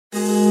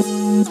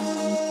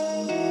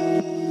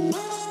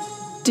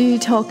Do you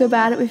talk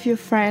about it with your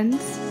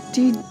friends?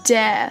 Do you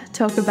dare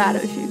talk about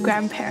it with your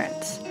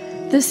grandparents?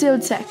 The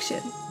Sealed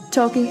Section,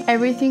 talking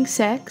everything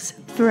sex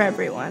for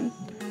everyone.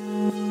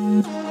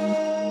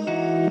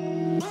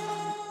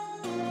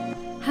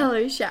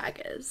 Hello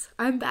shaggers,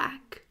 I'm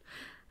back.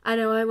 I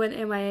know I went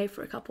MIA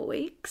for a couple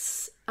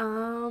weeks.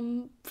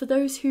 For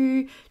those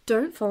who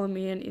don't follow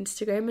me on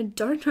Instagram and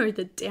don't know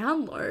the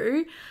down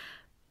low,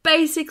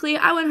 basically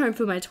I went home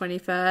for my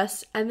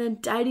 21st and then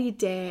Daddy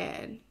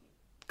Dan,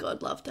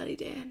 God love Daddy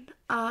Dan,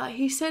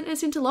 he sent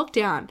us into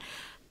lockdown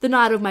the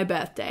night of my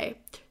birthday.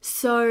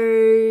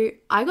 So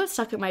I got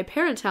stuck at my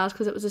parents' house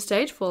because it was a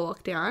stage 4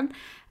 lockdown,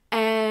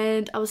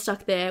 and I was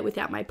stuck there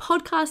without my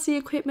podcasting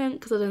equipment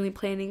because I was only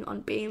planning on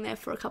being there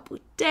for a couple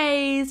of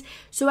days,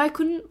 so I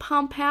couldn't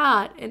pump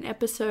out an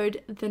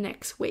episode the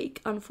next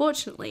week,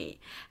 unfortunately.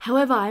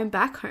 However, I am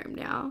back home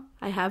now.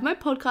 I have my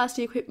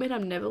podcasting equipment.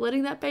 I'm never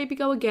letting that baby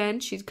go again.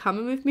 She's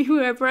coming with me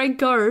wherever I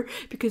go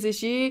because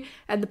this year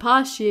and the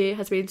past year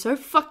has been so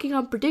fucking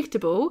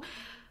unpredictable.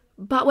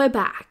 But we're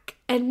back,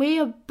 and we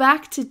are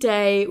back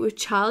today with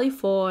Charlie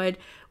Ford.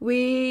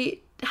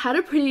 We had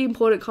a pretty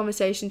important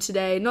conversation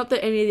today. Not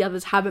that any of the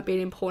others haven't been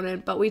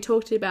important, but we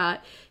talked about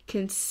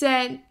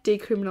consent,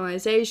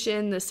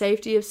 decriminalisation, the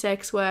safety of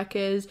sex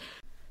workers,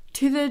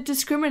 to the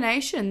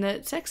discrimination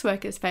that sex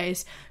workers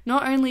face,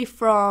 not only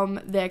from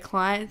their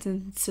clients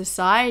and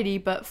society,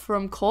 but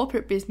from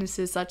corporate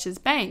businesses such as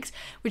banks,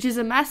 which is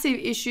a massive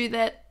issue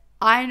that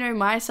I know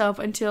myself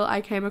until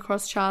I came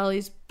across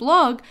Charlie's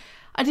blog.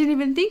 I didn't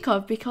even think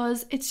of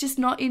because it's just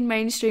not in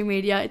mainstream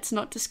media. It's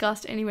not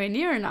discussed anywhere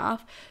near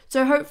enough.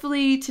 So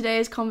hopefully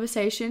today's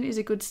conversation is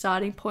a good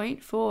starting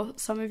point for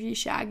some of you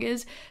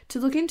shaggers to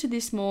look into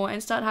this more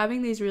and start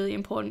having these really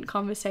important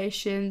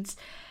conversations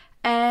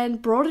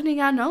and broadening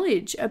our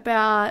knowledge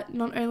about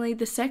not only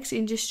the sex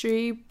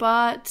industry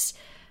but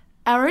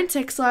our own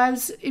sex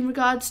lives in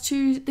regards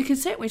to the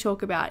consent we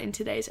talk about in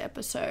today's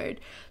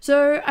episode.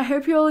 So I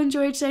hope you all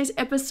enjoyed today's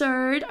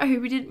episode. I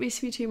hope you didn't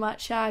miss me too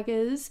much,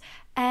 shaggers,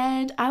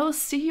 and I will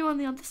see you on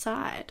the other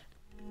side.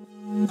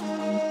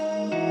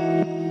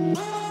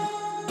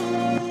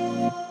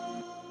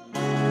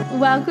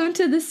 Welcome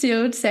to the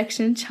Sealed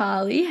Section,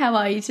 Charlie. How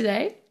are you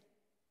today?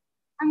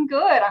 I'm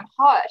good. I'm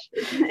hot.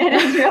 It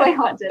is really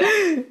hot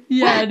today.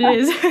 Yeah, it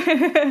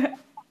is.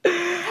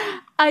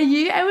 Are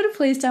you able to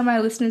please tell my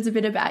listeners a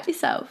bit about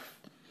yourself?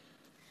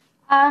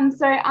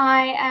 So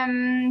I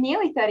am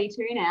nearly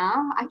 32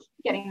 now. I keep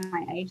getting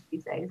my age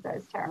these days. That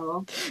is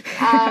terrible.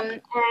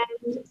 And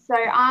so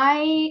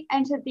I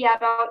entered the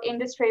adult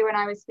industry when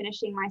I was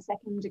finishing my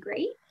second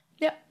degree.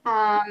 Yep.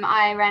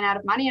 I ran out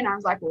of money and I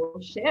was like,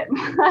 well, shit,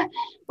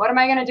 what am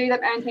I going to do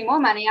that earns me more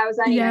money? I was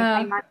only going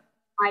to pay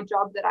my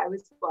job that I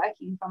was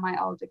working for my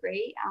old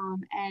degree.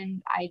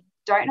 And I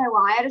don't know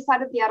why I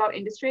decided the adult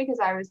industry because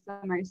I was the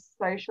most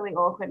socially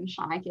awkward and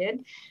shy kid,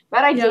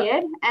 but I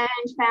did,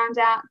 and found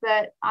out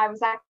that I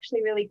was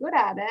actually really good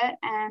at it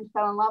and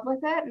fell in love with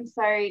it. And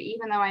so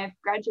even though I've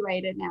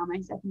graduated now, my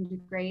second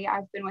degree,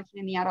 I've been working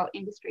in the adult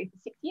industry for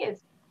 6 years.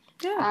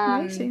 Yeah,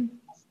 amazing.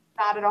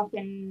 Started off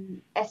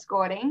in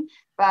escorting,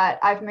 but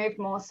I've moved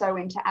more so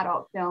into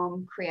adult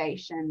film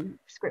creation,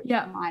 script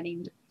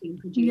writing,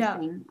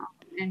 producing,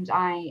 and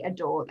I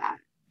adore that.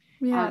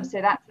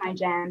 So that's my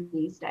jam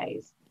these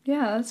days.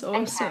 Yeah, that's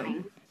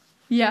awesome.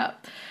 Yeah.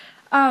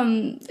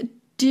 Do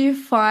you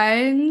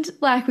find,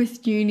 like,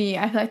 with uni,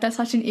 I feel like that's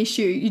such an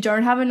issue. You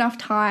don't have enough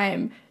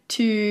time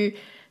to,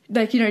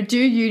 like, you know, do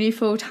uni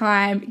full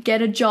time, get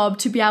a job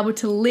to be able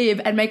to live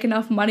and make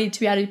enough money to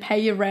be able to pay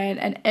your rent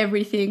and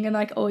everything and,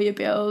 like, all your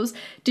bills.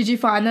 Did you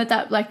find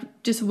that, like,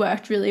 just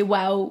worked really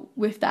well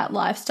with that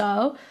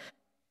lifestyle?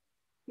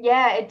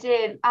 Yeah, it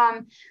did.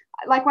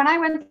 Like when I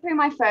went through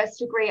my first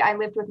degree, I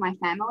lived with my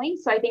family.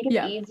 So I think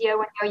it's easier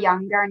when you're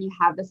younger and you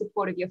have the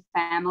support of your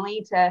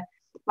family to,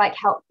 like,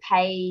 help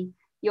pay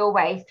your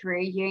way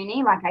through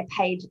uni. Like I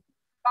paid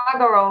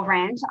bugger all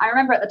rent. I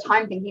remember at the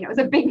time thinking it was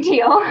a big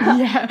deal.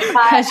 Yeah,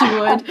 as you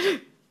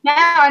would.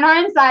 Now in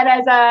hindsight,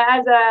 as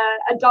a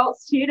adult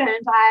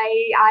student,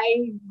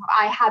 I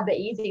had the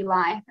easy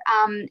life.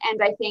 And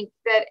I think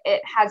that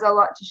it has a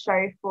lot to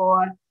show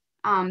for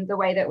the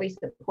way that we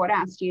support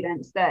our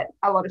students, that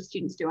a lot of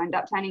students do end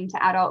up turning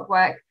to adult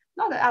work.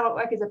 Not that adult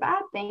work is a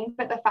bad thing,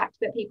 but the fact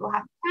that people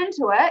have to turn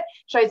to it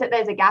shows that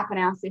there's a gap in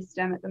our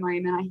system at the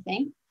moment, I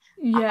think.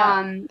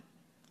 Yeah.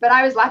 But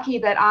I was lucky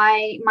that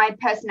my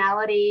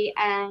personality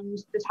and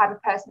the type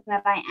of person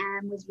that I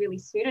am was really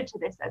suited to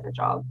this as a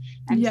job.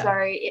 And so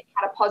it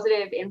had a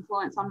positive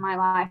influence on my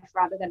life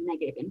rather than a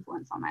negative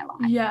influence on my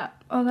life. Yeah.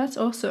 Oh, that's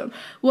awesome.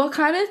 What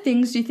kind of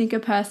things do you think a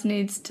person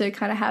needs to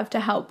kind of have to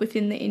help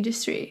within the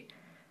industry?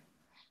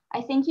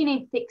 I think you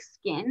need thick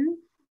skin.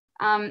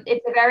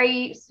 It's a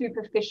very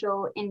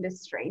superficial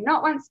industry.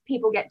 Not once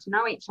people get to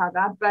know each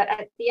other, but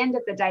at the end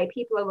of the day,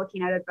 people are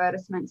looking at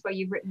advertisements where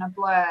you've written a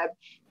blurb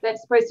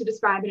that's supposed to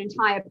describe an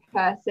entire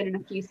person in a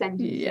few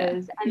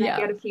sentences, and they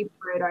get a few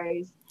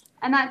photos,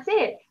 and that's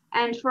it.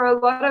 And for a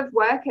lot of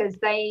workers,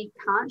 they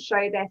can't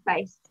show their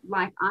face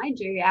like I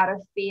do out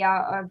of fear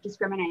of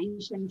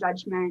discrimination,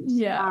 judgment,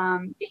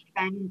 being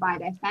abandoned by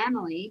their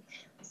family.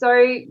 So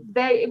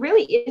there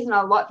really isn't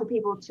a lot for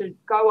people to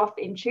go off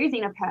in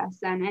choosing a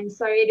person. And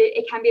so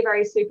it can be a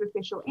very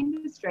superficial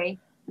industry.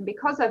 And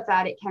because of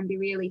that, it can be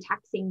really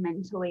taxing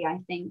mentally, I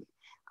think,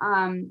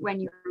 when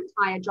your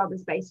entire job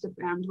is based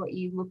around what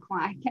you look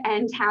like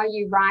and how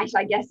you write,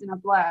 I guess, in a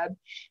blurb.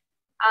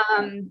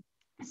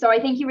 So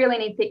I think you really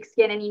need thick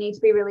skin, and you need to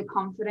be really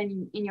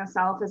confident in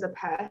yourself as a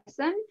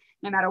person,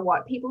 no matter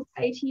what people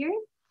say to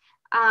you.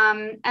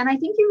 And I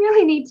think you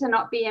really need to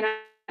not be in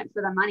it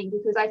for the money,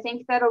 because I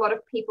think that a lot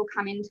of people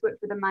come into it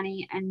for the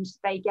money and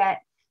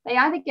they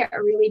either get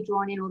really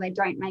drawn in, or they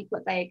don't make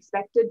what they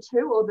expected to,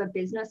 or the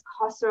business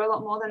costs are a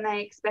lot more than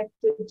they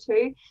expected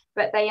to,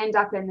 but they end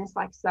up in this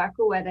like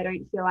circle where they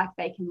don't feel like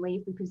they can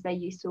leave because they're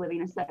used to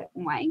living a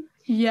certain way.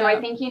 So I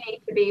think you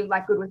need to be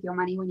like good with your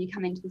money when you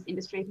come into this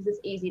industry, because it's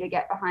easy to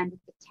get behind the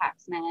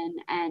taxman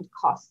and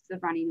costs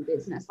of running a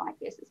business like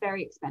this. It's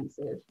very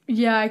expensive.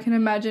 Yeah, I can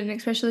imagine,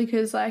 especially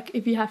because like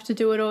if you have to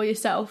do it all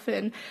yourself,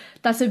 and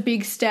that's a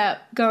big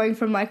step, going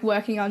from like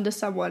working under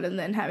someone and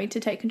then having to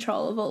take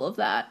control of all of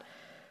that.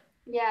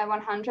 Yeah,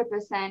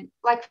 100%.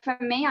 Like for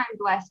me, I'm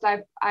blessed.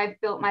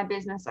 I've built my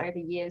business over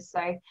years.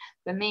 So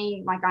for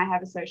me, like I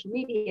have a social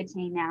media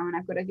team now, and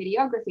I've got a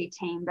videography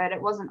team, but it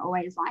wasn't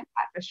always like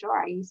that for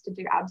sure. I used to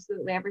do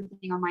absolutely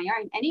everything on my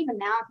own. And even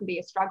now it can be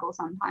a struggle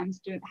sometimes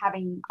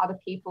having other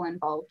people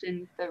involved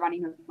in the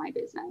running of my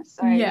business.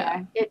 So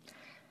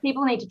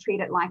people need to treat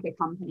it like a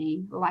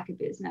company or like a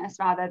business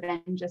rather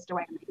than just a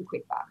way to make a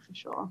quick buck, for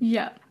sure.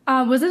 Yeah.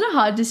 Was it a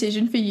hard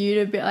decision for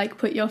you to like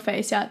put your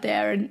face out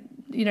there and,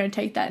 you know,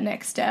 take that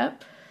next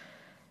step?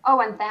 Oh,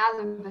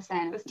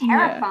 1,000%. It was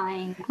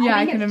terrifying. Yeah,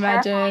 I can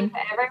imagine. For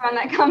everyone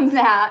that comes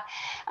out.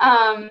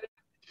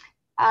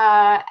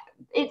 I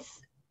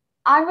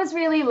was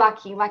really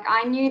lucky. Like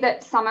I knew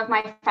that some of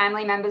my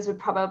family members would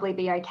probably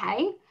be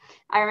okay.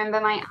 I remember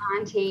my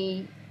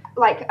auntie,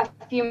 like a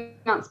few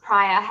months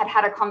prior,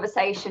 had a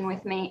conversation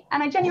with me,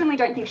 and I genuinely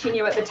don't think she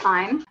knew at the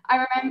time.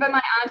 I remember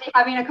my auntie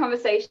having a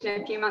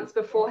conversation a few months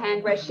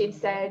beforehand where she'd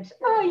said,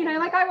 oh, you know,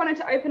 like I wanted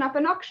to open up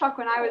a knock shop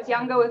when I was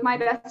younger with my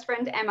best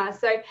friend Emma.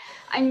 So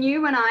I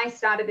knew when I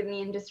started in the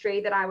industry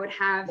that I would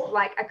have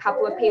like a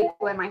couple of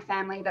people in my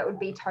family that would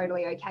be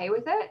totally okay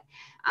with it.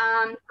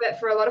 But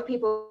for a lot of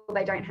people,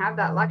 they don't have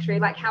that luxury.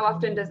 Like how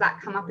often does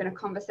that come up in a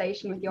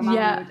conversation with your mum or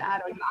your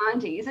dad or your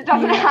aunties? It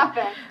doesn't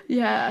happen.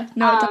 Yeah,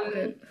 no, it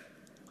doesn't.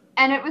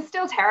 And it was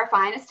still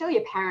terrifying. It's still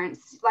your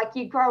parents. Like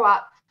you grow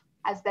up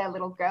as their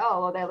little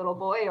girl or their little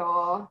boy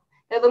or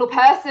their little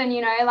person,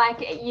 you know, like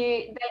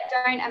they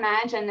don't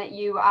imagine that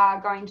you are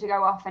going to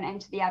go off and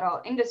enter the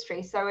adult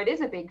industry. So it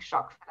is a big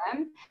shock for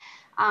them.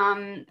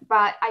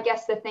 But I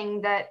guess the thing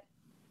that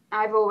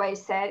I've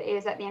always said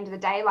is at the end of the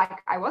day,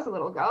 like I was a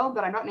little girl,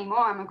 but I'm not anymore.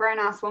 I'm a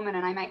grown-ass woman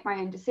and I make my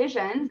own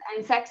decisions,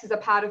 and sex is a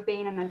part of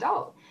being an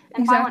adult.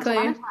 And if I want to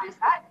monetize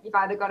that, you've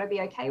either got to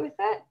be okay with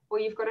it or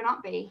you've got to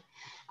not be.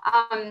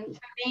 For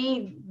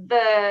me,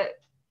 the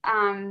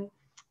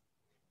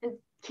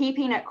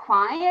keeping it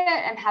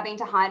quiet and having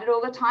to hide it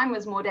all the time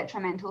was more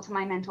detrimental to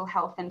my mental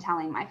health than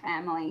telling my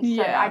family.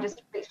 So I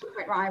just reached a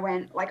point where I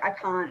went, like, I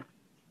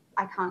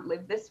can't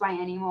live this way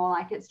anymore.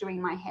 Like it's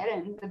doing my head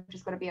in. I've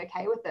just got to be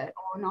okay with it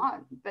or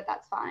not, but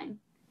that's fine.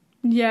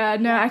 Yeah,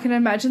 no, I can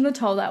imagine the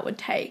toll that would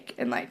take,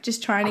 and like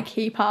just trying to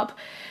keep up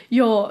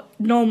your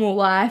normal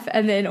life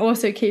and then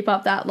also keep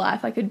up that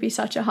life. Like it'd be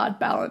such a hard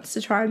balance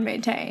to try and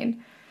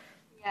maintain.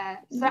 Yeah,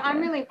 so I'm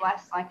really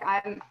blessed. Like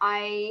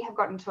I have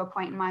gotten to a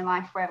point in my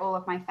life where all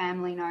of my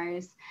family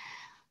knows,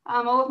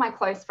 all of my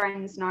close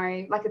friends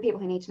know, like the people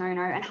who need to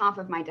know, and half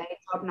of my day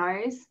job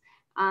knows,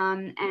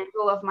 and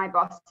all of my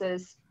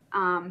bosses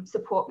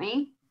support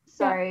me.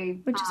 So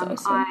which is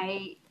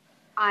awesome.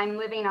 I'm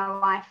living a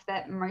life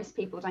that most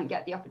people don't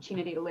get the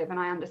opportunity to live, and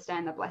I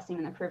understand the blessing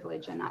and the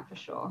privilege in that for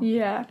sure.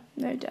 Yeah,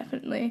 no,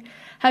 definitely.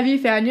 Have you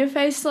found you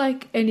faced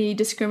like any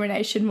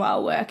discrimination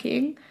while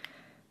working?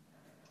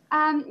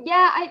 I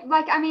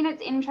mean,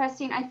 it's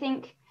interesting.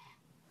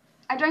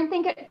 I don't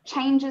think it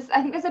changes.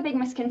 I think there's a big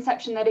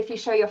misconception that if you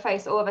show your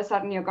face, all of a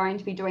sudden you're going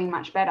to be doing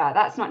much better.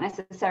 That's not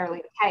necessarily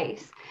the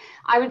case.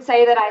 I would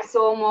say that I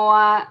saw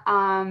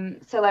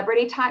more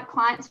celebrity type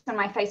clients when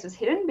my face was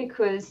hidden,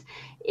 because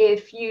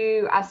if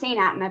you are seen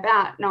out and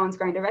about, no one's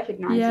going to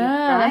recognize you.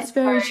 Yeah, right? That's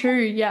very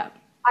true. Yeah.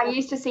 I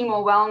used to see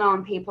more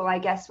well-known people, I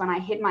guess, when I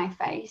hid my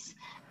face.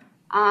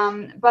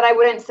 But I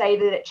wouldn't say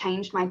that it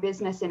changed my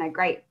business in a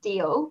great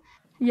deal.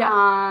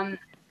 Yeah.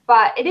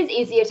 But it is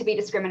easier to be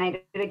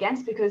discriminated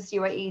against because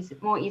you are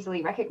more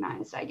easily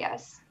recognized, I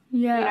guess.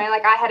 Yeah. You know,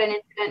 like I had an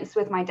incident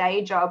with my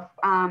day job.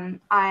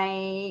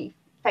 I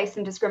faced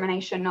some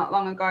discrimination not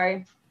long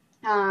ago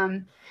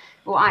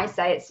well, I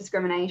say it's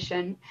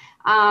discrimination.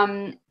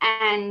 And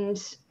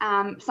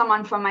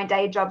someone from my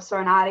day job saw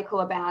an article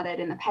about it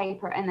in the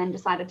paper and then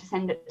decided to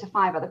send it to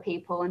 5 other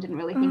people and didn't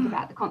really think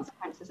about the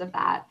consequences of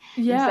that.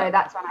 And so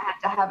that's when I had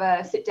to have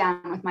a sit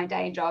down with my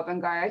day job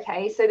and go,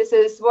 okay, so this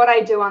is what I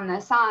do on the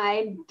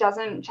side,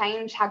 doesn't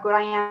change how good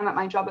I am at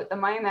my job at the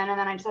moment. And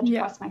then I just had to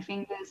cross my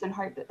fingers and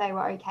hope that they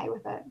were okay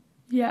with it.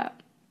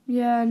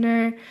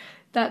 No,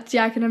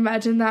 I can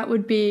imagine that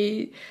would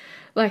be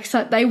like,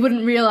 so they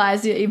wouldn't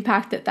realize the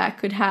impact that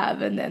could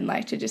have, and then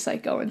like to just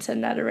like go and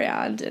send that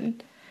around,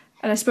 and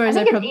I suppose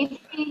I think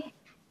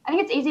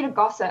it's easy to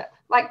gossip.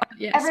 Like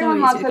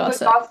everyone loves a good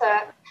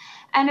gossip,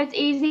 and it's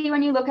easy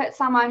when you look at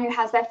someone who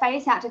has their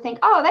face out to think,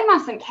 oh, they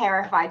mustn't care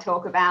if I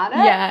talk about it.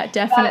 Yeah,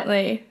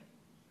 definitely.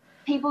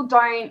 But people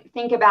don't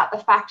think about the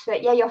fact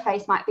that your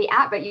face might be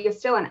out, but you're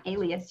still an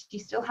alias. You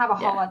still have a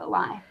whole other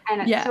life,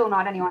 and it's still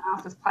not anyone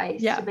else's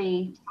place to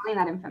be telling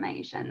that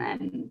information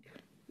and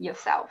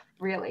yourself,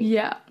 really.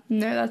 Yeah,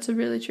 no, that's a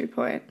really true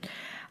point.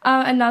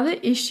 Another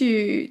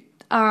issue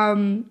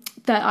that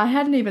I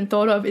hadn't even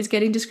thought of is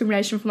getting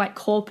discrimination from like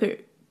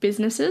corporate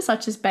businesses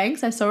such as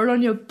banks. I saw it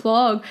on your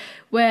blog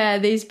where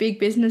these big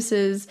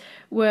businesses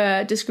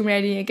were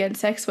discriminating against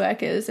sex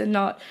workers and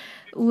not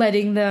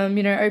letting them,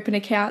 open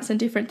accounts and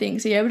different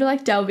things. Are you able to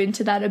like delve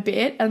into that a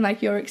bit and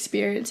like your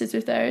experiences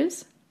with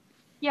those?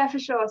 Yeah, for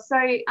sure. So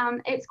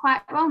it's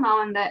quite well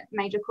known that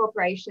major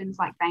corporations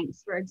like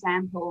banks, for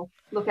example,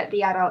 look at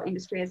the adult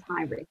industry as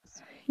high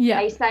risk. Yeah.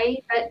 They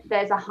say that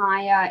there's a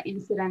higher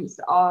incidence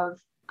of,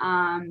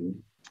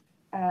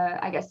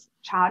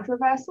 charge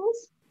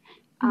reversals.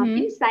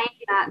 In saying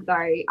that,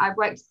 though, I've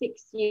worked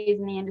 6 years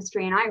in the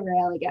industry and I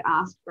rarely get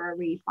asked for a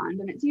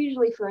refund, and it's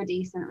usually for a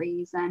decent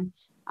reason.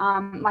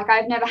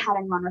 I've never had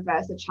anyone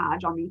reverse a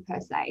charge on me per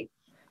se.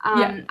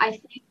 I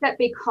think that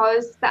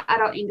because the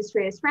adult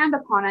industry is frowned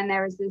upon and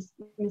there is this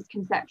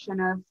misconception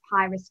of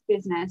high-risk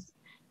business,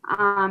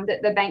 that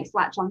the banks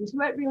latch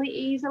onto it really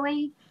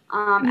easily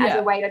as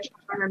a way to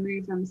try and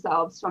remove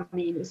themselves from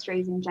the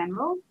industries in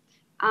general.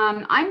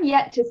 I'm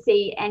yet to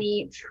see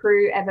any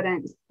true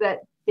evidence that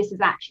this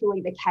is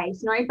actually the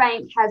case. No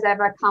bank has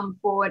ever come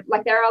forward.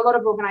 Like, there are a lot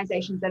of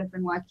organisations that have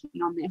been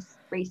working on this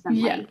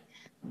recently. Yeah.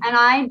 And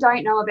I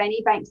don't know of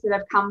any banks that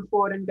have come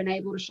forward and been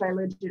able to show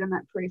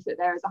legitimate proof that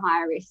there is a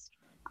higher risk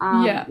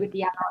with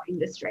the adult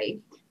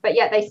industry. But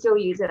yet they still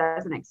use it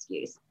as an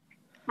excuse.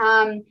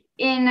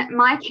 In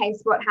my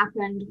case, what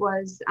happened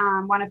was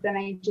one of the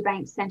major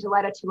banks sent a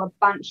letter to a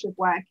bunch of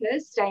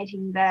workers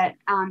stating that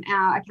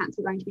our accounts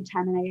were going to be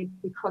terminated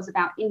because of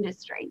our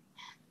industry.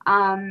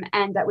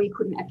 And that we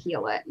couldn't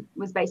appeal it,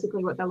 was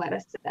basically what the letter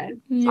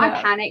said. Yeah. So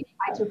I panicked.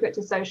 I took it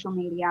to social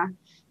media.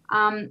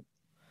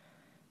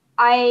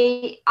 I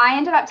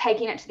ended up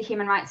taking it to the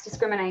Human Rights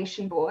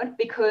Discrimination Board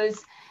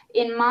because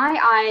in my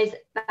eyes,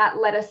 that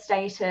letter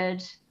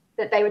stated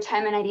that they were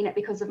terminating it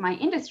because of my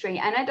industry.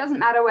 And it doesn't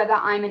matter whether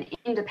I'm an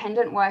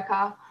independent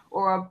worker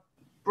or a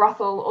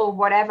brothel or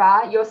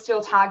whatever, you're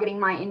still targeting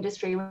my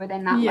industry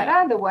within that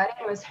letter. The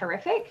wording was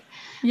horrific.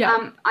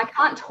 I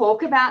can't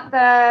talk about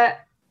the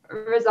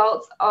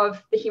results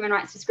of the Human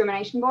Rights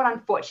Discrimination Board,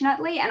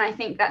 unfortunately, and I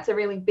think that's a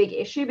really big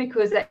issue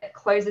because it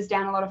closes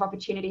down a lot of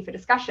opportunity for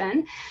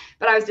discussion.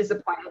 But I was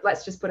disappointed,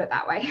 let's just put it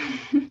that way.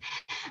 And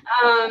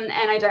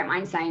I don't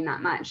mind saying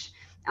that much.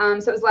 So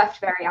it was left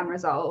very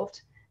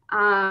unresolved.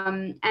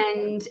 And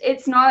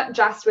it's not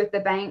just with the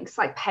banks,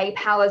 like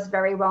PayPal is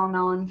very well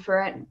known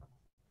for it.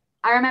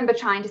 I remember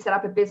trying to set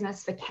up a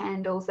business for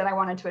candles that I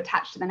wanted to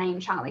attach to the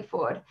name Charlie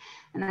Ford,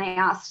 and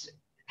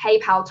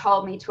PayPal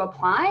told me to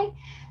apply.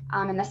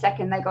 And the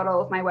second they got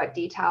all of my work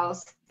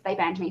details, they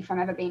banned me from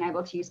ever being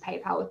able to use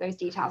PayPal with those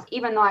details,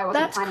 even though I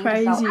wasn't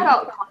planning to sell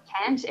adult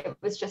content. It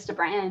was just a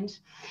brand.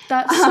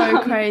 That's so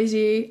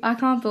crazy. I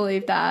can't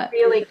believe that.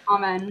 Really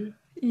common.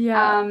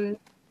 Yeah.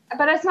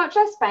 But it's not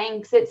just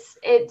banks.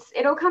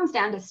 It all comes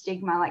down to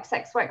stigma. Like,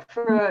 sex work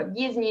for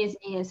years and years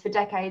and years, for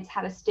decades,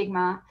 had a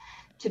stigma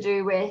to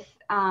do with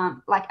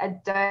like a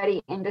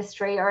dirty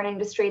industry or an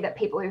industry that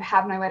people who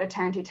have nowhere to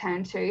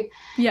turn to.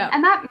 Yeah.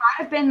 And that might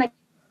have been the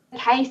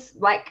case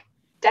like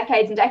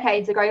decades and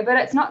decades ago, but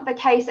it's not the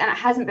case, and it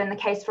hasn't been the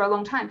case for a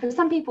long time. For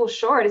some people,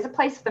 sure, it is a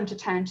place for them to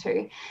turn to,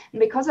 and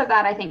because of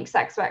that, I think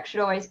sex work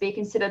should always be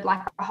considered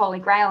like a holy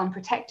grail and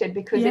protected,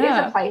 because it is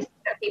a place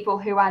that people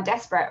who are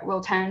desperate will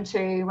turn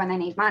to when they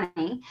need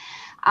money,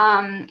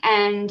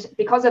 and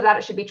because of that,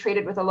 it should be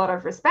treated with a lot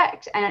of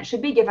respect, and it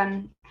should be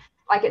given,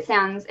 like,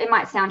 it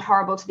might sound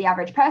horrible to the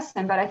average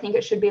person, but I think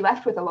it should be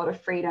left with a lot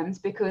of freedoms,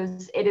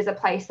 because it is a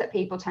place that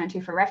people turn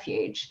to for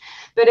refuge.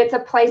 But it's a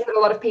place that a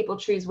lot of people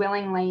choose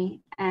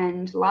willingly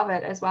and love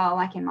it as well.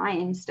 Like in my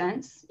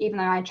instance, even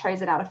though I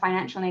chose it out of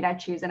financial need, I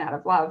choose it out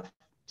of love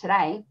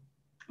today.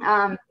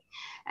 And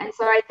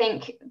so I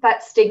think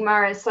that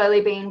stigma is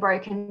slowly being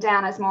broken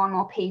down as more and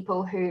more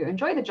people who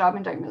enjoy the job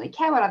and don't really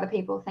care what other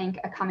people think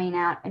are coming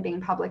out and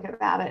being public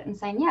about it and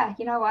saying, yeah,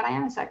 you know what, I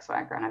am a sex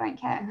worker and I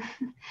don't care.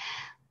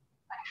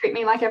 Treat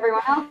me like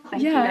everyone else.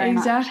 Thank you very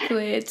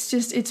exactly much.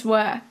 It's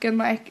work, and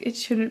like it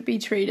shouldn't be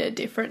treated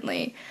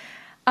differently.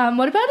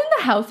 What about in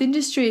the health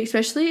industry,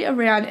 especially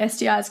around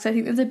STIs? Because I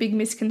think there's a big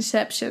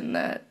misconception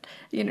that,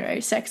 you know,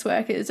 sex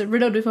workers are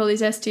riddled with all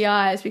these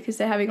STIs because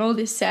they're having all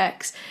this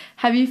sex.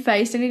 Have you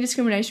faced any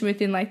discrimination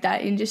within like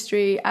that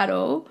industry at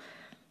all?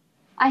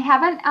 I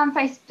haven't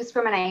faced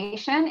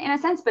discrimination in a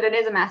sense, but it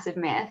is a massive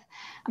myth.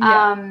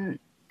 Yeah.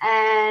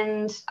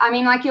 And I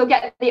mean, like, you'll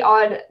get the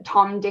odd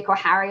Tom, Dick, or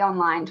Harry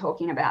online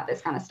talking about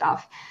this kind of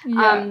stuff.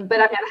 Yeah. But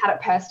I've never had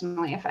it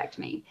personally affect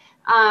me.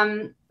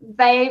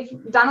 They've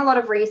done a lot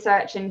of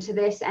research into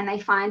this, and they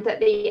find that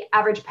the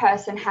average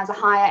person has a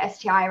higher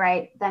STI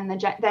rate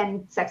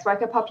than sex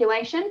worker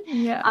population.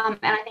 Yeah. And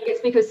I think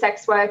it's because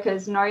sex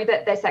workers know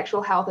that their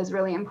sexual health is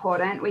really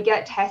important. We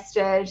get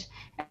tested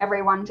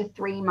every 1 to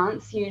 3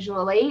 months,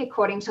 usually,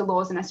 according to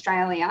laws in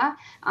Australia.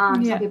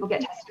 Some people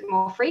get tested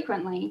more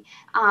frequently.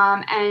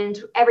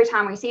 And every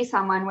time we see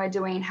someone, we're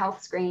doing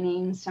health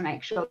screenings to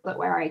make sure that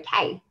we're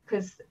okay.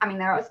 Because, I mean,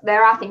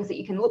 there are things that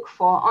you can look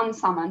for on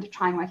someone to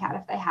try and work out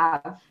if they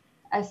have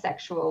a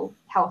sexual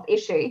health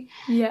issue.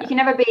 Yeah. You can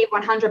never be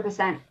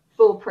 100%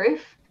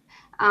 foolproof,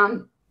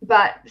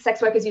 but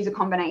sex workers use a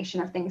combination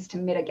of things to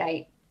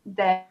mitigate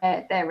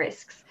their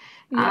risks.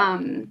 Yeah.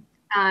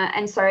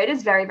 And so it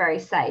is very, very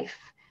safe.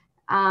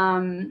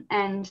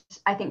 And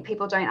I think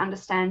people don't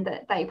understand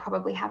that they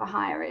probably have a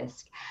higher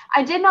risk.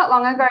 I did not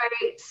long ago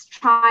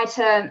try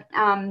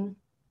to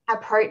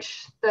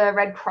approach the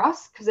Red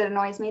Cross, because it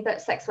annoys me that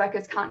sex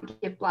workers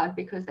can't give blood,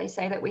 because they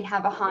say that we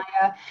have a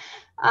higher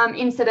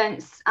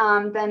incidence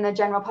than the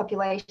general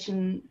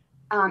population.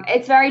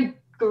 It's very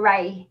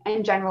grey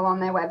in general on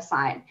their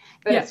website,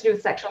 but it's to do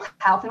with sexual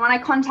health. And when I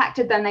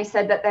contacted them, they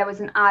said that there was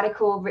an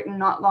article written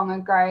not long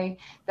ago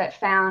that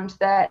found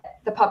that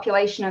the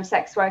population of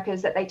sex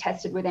workers that they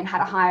tested within had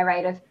a higher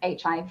rate of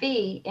HIV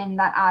in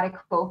that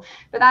article.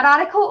 But that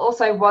article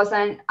also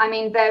wasn't, I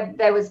mean,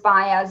 there was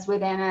bias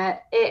within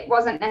it. It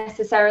wasn't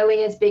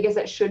necessarily as big as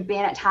it should be,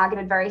 and it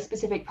targeted very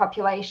specific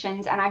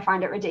populations. And I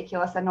find it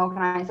ridiculous that an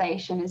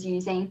organisation is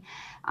using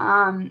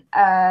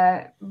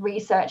a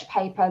research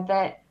paper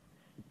that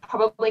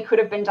probably could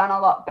have been done a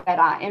lot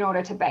better in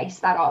order to base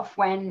that off,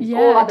 when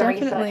all other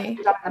research done in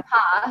the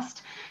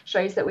past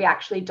shows that we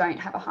actually don't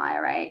have a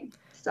higher rate.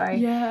 So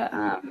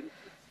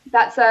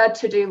that's a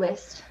to-do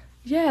list.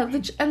 Yeah,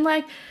 and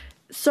like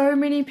so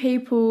many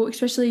people,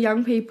 especially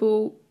young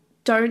people,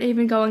 don't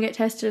even go and get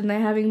tested, and they're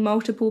having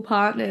multiple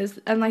partners,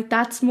 and like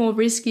that's more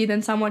risky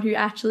than someone who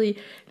actually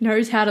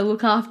knows how to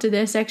look after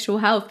their sexual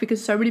health,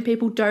 because so many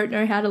people don't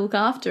know how to look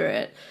after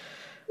it.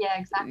 Yeah,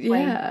 exactly.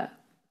 Yeah.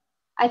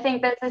 I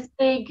think there's this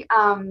big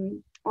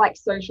like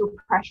social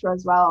pressure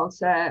as well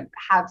to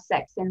have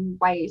sex in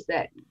ways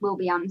that will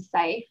be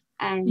unsafe.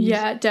 And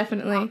yeah,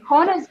 definitely.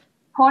 Porn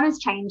is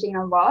changing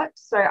a lot.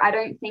 So I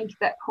don't think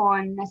that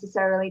porn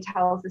necessarily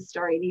tells the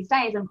story these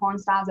days, and porn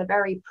stars are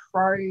very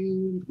pro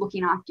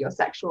looking after your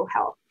sexual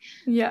health.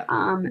 Yeah.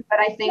 But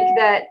I think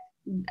that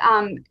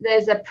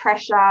there's a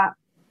pressure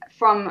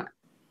from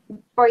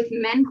both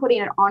men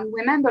putting it on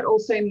women, but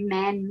also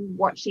men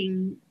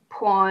watching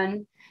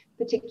porn,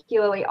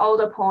 particularly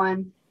older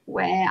porn,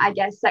 where I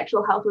guess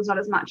sexual health was not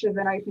as much of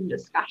an open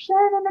discussion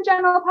in the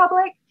general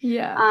public.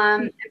 Yeah.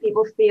 And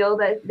people feel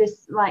that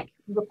this like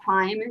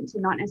requirement to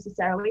not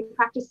necessarily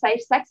practice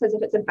safe sex as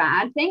if it's a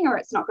bad thing, or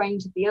it's not going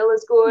to feel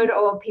as good,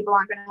 or people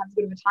aren't going to have as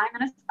good of a time.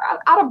 And it's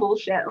utter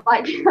bullshit.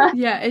 Like,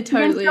 yeah, it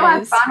totally you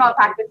can still have fun while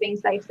practicing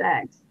safe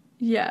sex.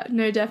 Yeah,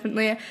 no,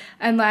 definitely.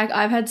 And like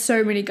I've had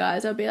so many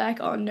guys, I'll be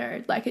like, oh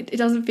no, like it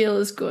doesn't feel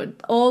as good.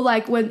 Or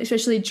like when,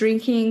 especially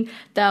drinking,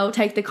 they'll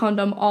take the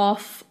condom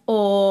off,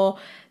 or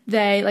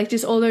they like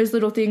just all those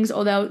little things,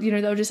 or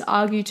they'll just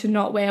argue to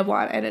not wear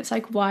one. And it's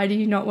like, why do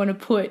you not want to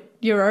put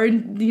your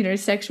own,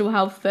 sexual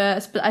health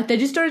first? But they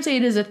just don't see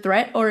it as a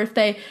threat. Or if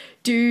they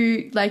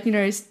do like,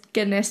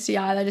 get an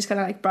STI, they just kind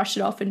of like brush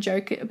it off and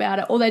joke about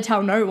it, or they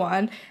tell no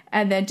one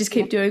and then just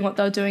keep doing what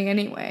they're doing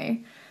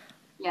anyway.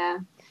 Yeah.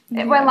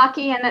 We're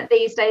lucky in that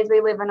these days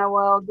we live in a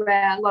world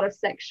where a lot of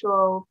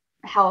sexual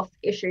health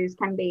issues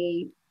can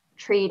be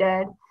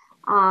treated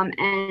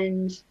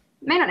and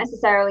may not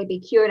necessarily be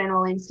cured in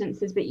all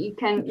instances, but you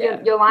can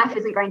your life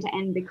isn't going to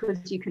end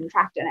because you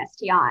contract an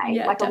STI.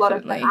 Yeah, like definitely. A lot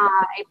of them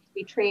are able to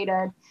be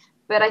treated.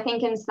 But I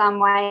think in some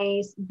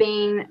ways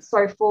being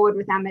so forward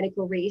with our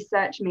medical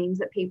research means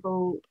that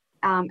people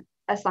are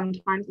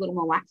sometimes a little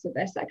more lax with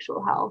their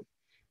sexual health.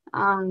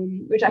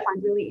 Which I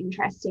find really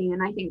interesting,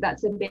 and I think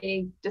that's a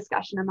big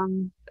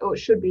discussion or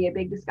should be a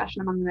big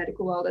discussion among the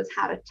medical world, is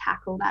how to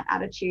tackle that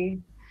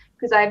attitude,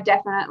 because I've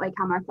definitely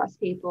come across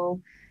people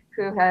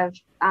who have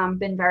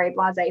been very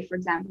blasé, for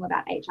example,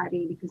 about HIV,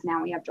 because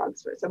now we have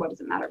drugs for it, so what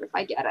does it matter if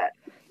I get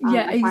it?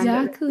 Yeah,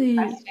 exactly.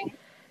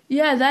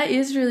 Yeah, that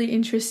is really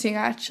interesting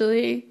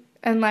actually.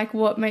 And like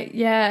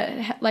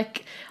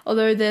like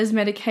although there's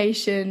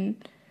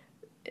medication,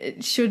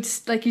 it should,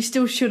 like, you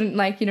still shouldn't,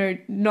 like,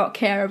 not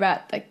care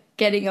about like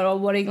getting it or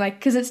wanting, like,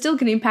 because it still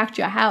can impact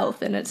your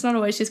health, and it's not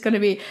always just going to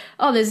be,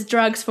 oh, there's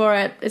drugs for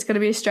it, it's going to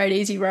be a straight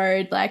easy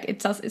road, like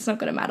it's not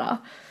going to matter.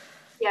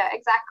 Yeah,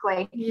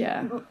 exactly.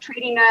 Yeah,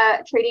 treating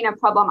a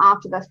problem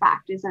after the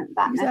fact isn't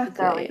that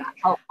necessarily that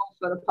helpful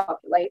for the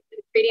population.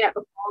 Treating it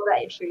before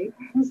the issue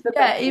is the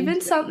Yeah, best even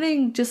thing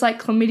something just like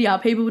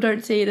chlamydia, people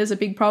don't see it as a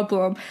big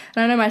problem.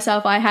 And I know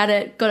myself, I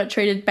got it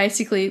treated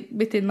basically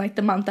within like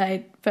the month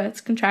I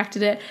first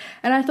contracted it.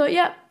 And I thought,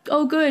 yeah,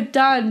 all good,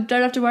 done,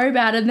 don't have to worry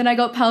about it. And then I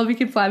got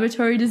pelvic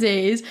inflammatory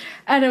disease,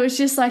 and it was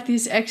just like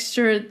this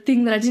extra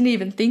thing that I didn't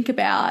even think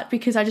about,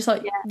 because I just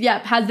thought, yeah,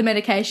 had the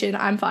medication,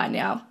 I'm fine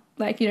now.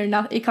 Like,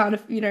 it kind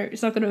of,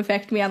 it's not going to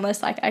affect me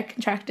unless like I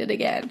contract it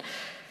again.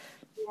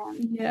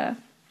 Yeah.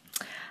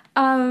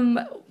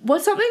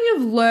 What's something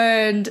you've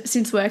learned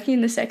since working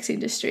in the sex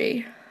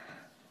industry?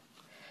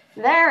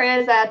 There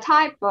is a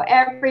type for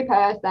every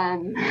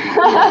person.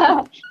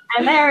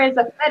 And there is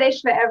a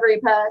fetish for every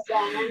person.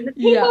 And the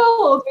people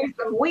will do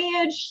some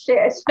weird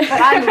shit, but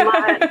I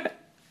love it.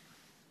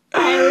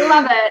 I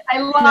love it. I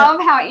love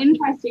how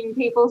interesting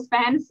people's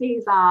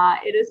fantasies are.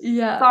 It is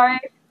so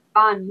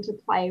fun to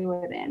play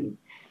within.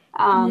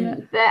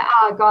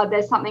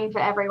 There's something for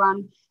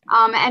everyone.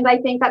 And I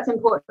think that's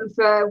important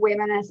for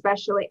women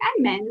especially,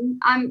 and men.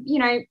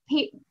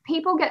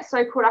 People get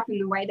so caught up in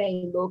the way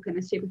they look and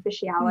the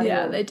superficiality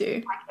of they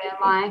do. like their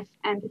life,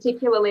 and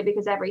particularly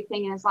because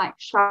everything is like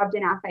shoved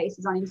in our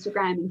faces on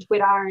Instagram and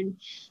Twitter and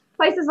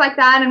places like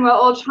that, and we're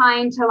all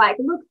trying to like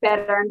look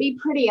better and be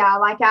prettier.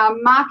 Like our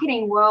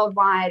marketing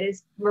worldwide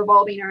is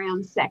revolving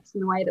around sex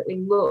and the way that we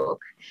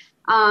look.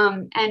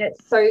 And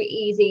it's so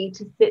easy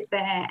to sit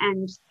there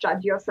and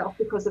judge yourself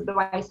because of the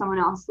way someone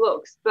else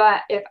looks.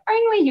 But if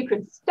only you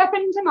could step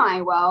into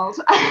my world.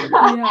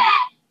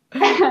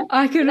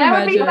 I can there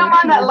imagine. would be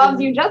someone that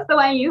loves you just the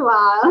way you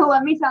are.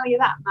 Let me tell you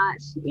that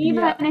much.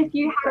 Even if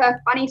you had a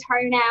funny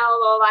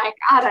toenail or like,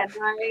 I don't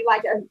know,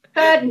 like a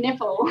third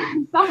nipple,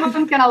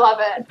 someone's going to love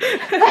it.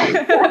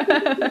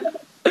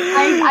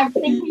 I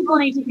think people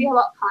need to be a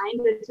lot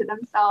kinder to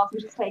themselves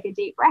and just take a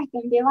deep breath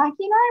and be like,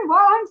 you know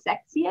what, I'm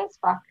sexy as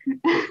fuck.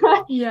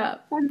 No,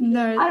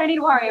 I don't need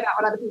to worry about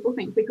what other people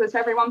think, because for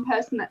every one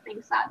person that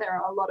thinks that, there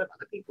are a lot of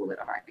other people that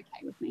are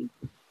okay with me.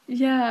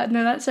 Yeah,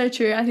 no, that's so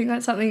true. I think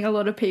that's something a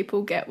lot of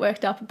people get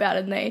worked up about,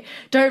 and they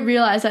don't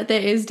realize that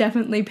there is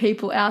definitely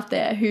people out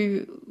there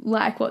who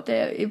like what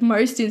they're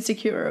most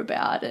insecure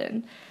about.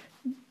 And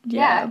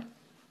for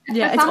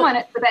someone,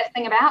 it's the best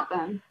thing about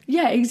them.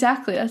 Yeah,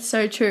 exactly. That's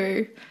so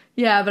true.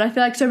 Yeah, but I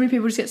feel like so many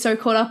people just get so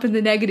caught up in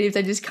the negatives,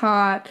 they just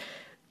can't,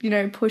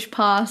 push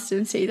past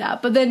and see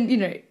that. But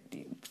then,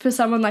 for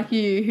someone like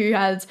you who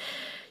has,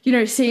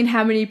 seen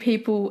how many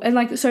people and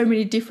like so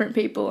many different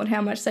people and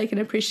how much they can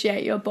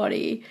appreciate your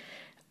body,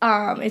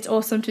 it's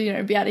awesome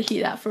to, be able to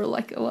hear that for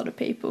like a lot of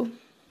people.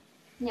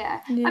 Yeah.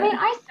 I mean,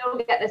 I still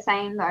get the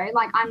same though.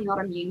 Like, I'm not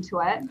immune to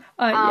it.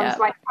 So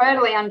I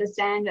totally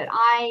understand it.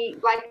 I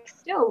like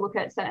still look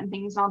at certain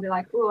things and I'll be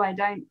like, oh, I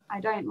don't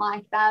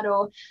like that,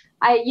 or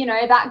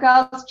that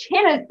girl's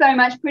chin is so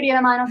much prettier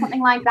than mine, or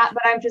something like that.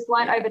 But I've just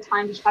learned over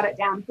time to shut it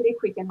down pretty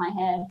quick in my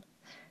head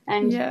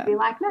and be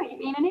like, no, you're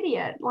being an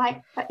idiot.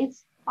 Like, but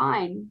it's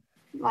fine.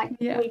 Like,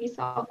 leave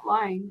yourself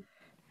alone.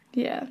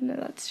 Yeah, no,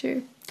 that's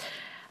true.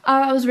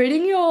 I was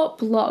reading your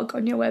blog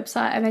on your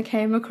website and I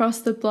came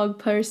across the blog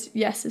post,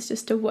 Yes, It's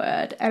Just a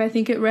Word. And I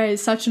think it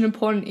raised such an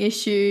important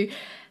issue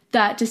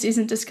that just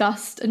isn't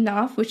discussed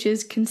enough, which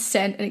is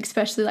consent, and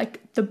especially like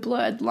the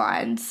blurred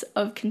lines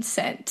of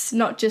consent,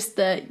 not just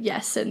the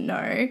yes and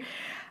no.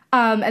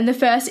 And the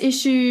first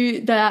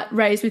issue that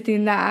raised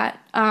within that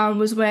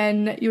was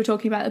when you were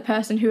talking about the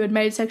person who had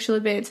made sexual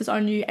advances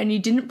on you and you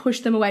didn't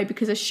push them away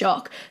because of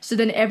shock. So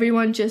then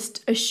everyone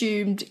just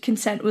assumed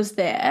consent was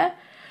there.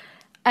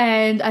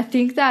 And I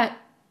think that,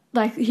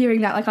 like,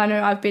 hearing that, like, I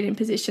know I've been in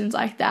positions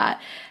like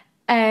that,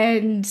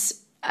 and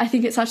I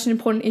think it's such an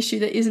important issue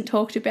that isn't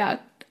talked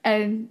about.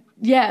 And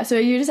so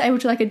you're just able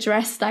to like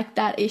address like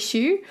that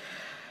issue.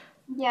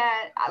 Yeah,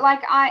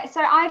 like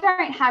I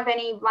don't have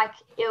any like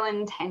ill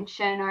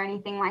intention or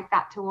anything like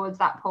that towards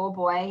that poor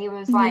boy. He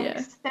was like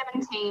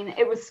 17.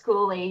 It was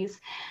schoolies.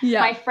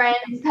 My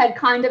friends had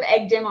kind of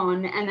egged him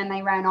on, and then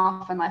they ran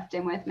off and left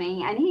him with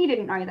me, and he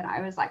didn't know that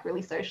I was like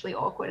really socially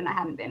awkward and I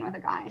hadn't been with a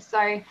guy.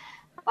 So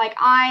like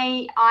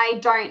I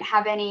don't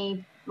have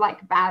any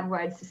like bad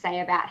words to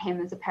say about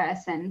him as a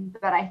person,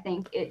 but I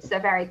think it's a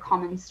very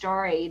common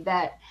story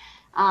that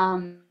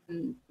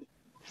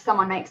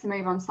someone makes a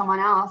move on someone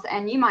else,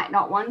 and you might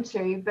not want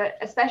to, but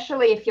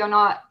especially if you're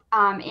not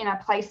in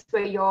a place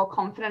where you're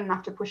confident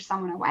enough to push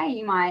someone away,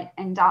 you might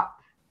end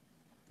up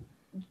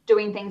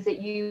doing things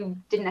that you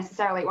didn't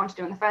necessarily want to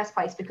do in the first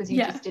place because you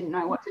just didn't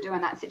know what to do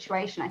in that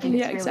situation. I think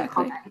it's really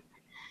common.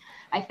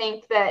 I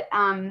think that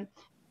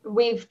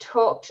we've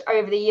talked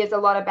over the years a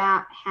lot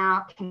about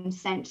how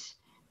consent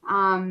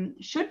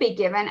should be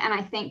given, and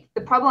I think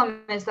the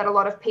problem is that a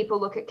lot of people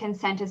look at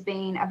consent as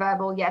being a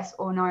verbal yes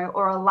or no,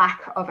 or a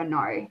lack of a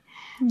no.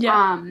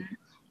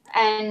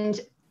 And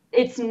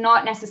it's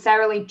not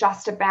necessarily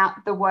just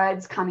about the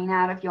words coming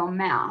out of your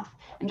mouth,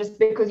 and just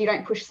because you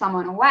don't push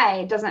someone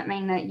away, it doesn't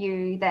mean that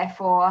you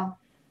therefore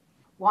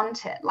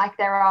want it. Like,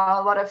 there are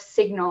a lot of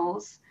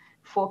signals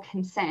for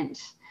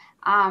consent,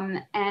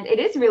 And it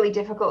is really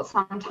difficult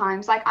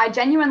sometimes. Like, I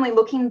genuinely,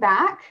 looking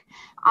back,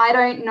 I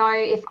don't know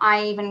if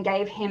I even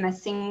gave him a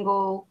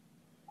single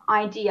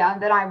idea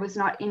that I was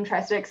not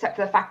interested, except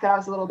for the fact that I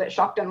was a little bit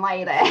shocked and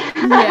lay there.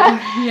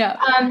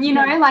 You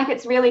know, like,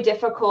 it's really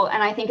difficult.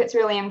 And I think it's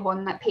really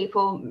important that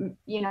people,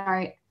 you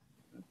know,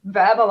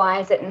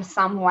 verbalize it in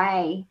some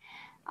way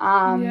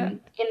in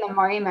the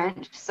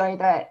moment, so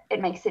that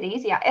it makes it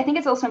easier. I think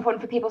it's also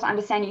important for people to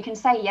understand you can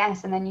say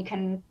yes and then you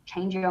can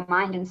change your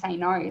mind and say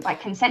no. Like,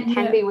 consent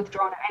can be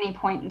withdrawn at any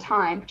point in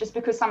time. Just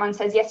because someone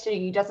says yes to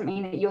you doesn't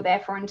mean that you're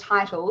therefore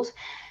entitled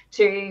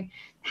to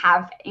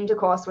have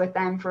intercourse with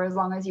them for as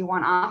long as you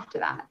want after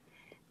that.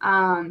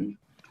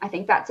 I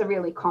think that's a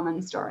really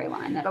common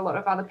storyline that a lot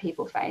of other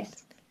people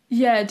face.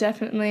 Yeah,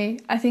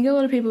 definitely. I think a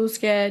lot of people are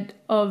scared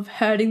of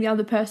hurting the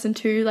other person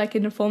too, like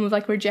in a form of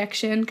like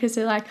rejection, because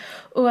they're like,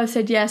 oh, I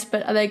said yes,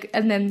 but are they,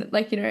 and then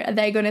like, you know, are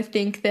they going to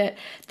think that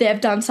they've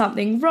done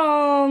something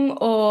wrong,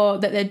 or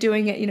that they're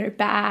doing it, you know,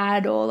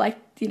 bad, or like,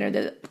 you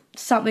know,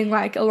 something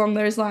like along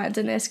those lines,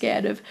 and they're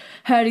scared of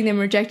hurting them,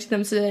 rejecting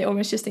them, so they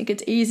almost just think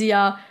it's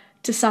easier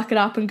to suck it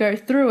up and go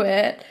through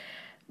it.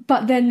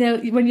 But then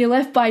when you're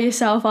left by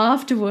yourself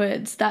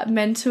afterwards, that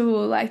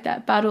mental, like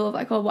that battle of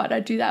like, oh, why did I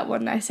do that? Why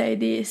didn't I say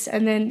this?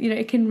 And then, you know,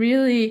 it can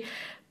really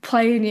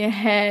play in your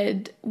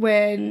head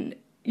when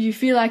you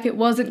feel like it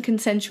wasn't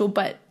consensual,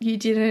 but you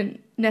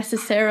didn't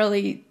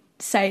necessarily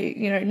say,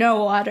 you know,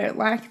 no, I don't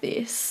like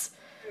this.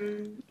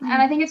 And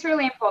I think it's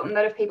really important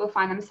that if people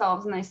find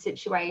themselves in those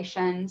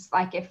situations,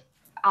 like if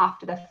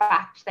after the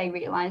fact they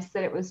realize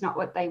that it was not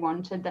what they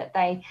wanted, that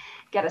they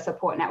get a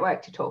support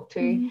network to talk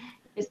to.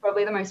 Is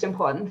probably the most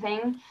important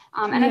thing.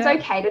 And it's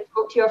okay to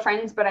talk to your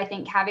friends, but I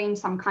think having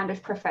some kind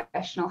of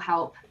professional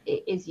help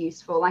is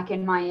useful. Like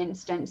in my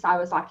instance, I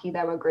was lucky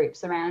there were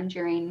groups around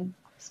during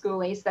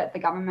schoolies that the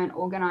government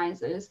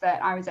organises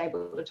that I was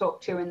able to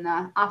talk to in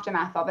the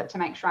aftermath of it to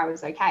make sure I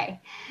was okay.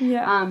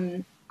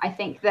 I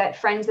think that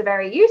friends are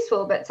very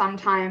useful, but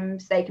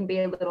sometimes they can be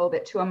a little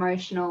bit too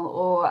emotional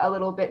or a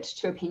little bit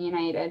too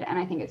opinionated. And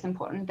I think it's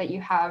important that you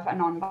have a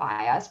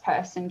non-biased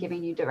person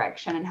giving you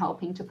direction and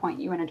helping to point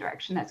you in a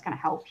direction that's going to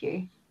help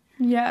you.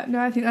 Yeah, no,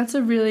 I think that's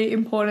a really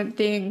important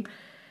thing.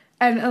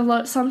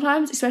 And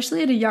sometimes,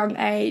 especially at a young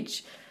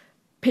age,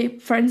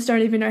 friends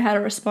don't even know how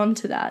to respond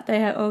to that. They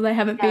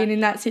haven't been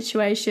in that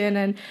situation,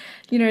 and,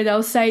 you know,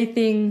 they'll say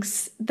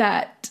things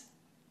that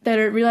they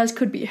don't realise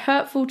could be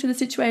hurtful to the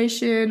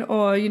situation,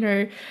 or, you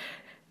know,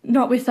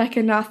 not with like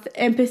enough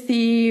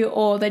empathy,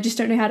 or they just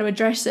don't know how to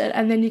address it,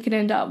 and then you can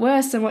end up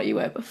worse than what you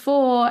were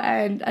before.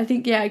 And I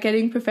think,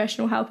 getting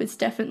professional help is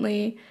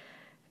definitely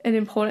an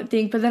important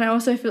thing. But then I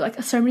also feel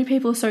like so many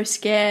people are so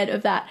scared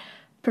of that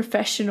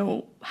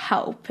professional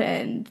help,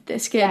 and they're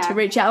scared to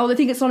reach out, or they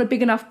think it's not a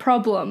big enough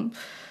problem.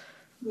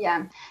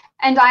 Yeah.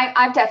 And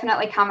I've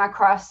definitely come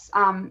across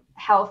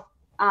health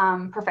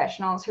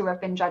professionals who have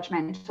been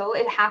judgmental.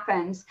 It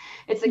happens.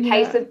 It's a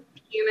case of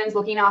humans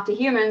looking after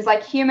humans.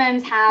 Like,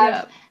 humans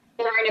have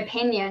their own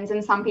opinions,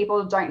 and some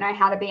people don't know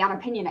how to be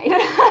unopinionated.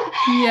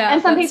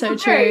 And some people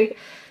do.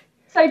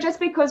 So just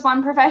because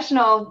one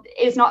professional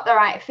is not the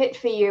right fit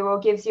for you, or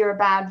gives you a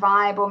bad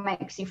vibe, or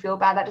makes you feel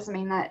bad, that doesn't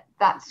mean that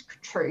that's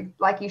true.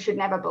 Like, you should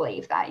never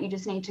believe that. You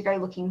just need to go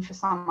looking for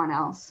someone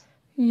else.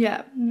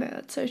 Yeah, no,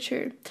 that's so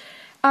true.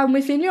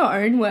 Within your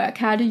own work,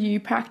 how do you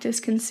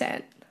practice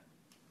consent?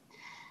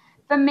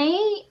 For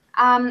me,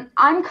 I'm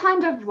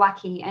kind of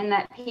lucky in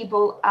that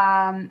people,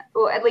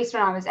 or at least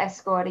when I was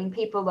escorting,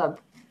 people are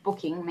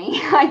booking me,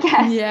 I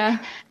guess. Yeah.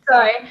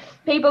 So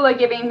people are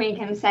giving me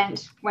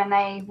consent when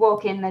they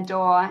walk in the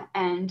door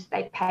and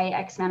they pay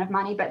X amount of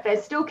money, but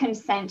there's still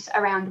consent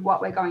around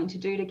what we're going to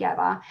do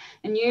together.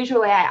 And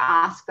usually I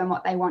ask them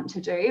what they want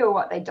to do or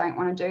what they don't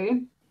want to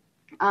do.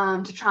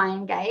 To try and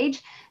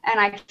engage, and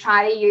I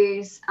try to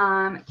use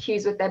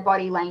cues with their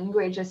body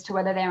language as to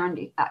whether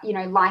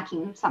they're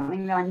liking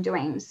something that I'm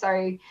doing.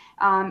 So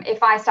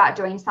if I start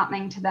doing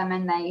something to them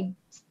and they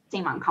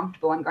seem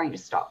uncomfortable, I'm going to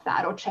stop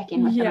that or check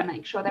in with them and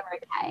make sure they're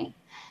okay.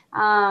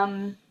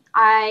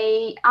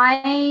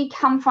 I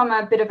come from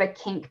a bit of a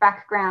kink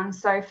background,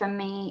 so for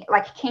me,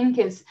 like, kink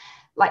is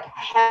like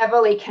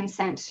heavily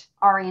consent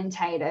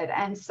orientated,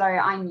 and so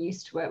I'm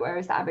used to it,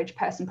 whereas the average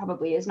person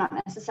probably is not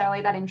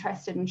necessarily that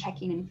interested in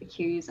checking in for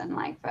cues and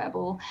like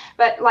verbal.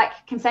 But like,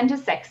 consent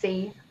is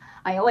sexy.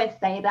 I always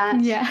say that.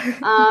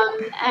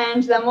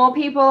 And the more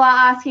people are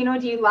asking, oh,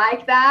 do you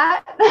like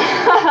that?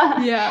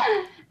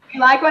 You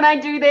like when I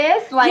do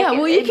this? Like,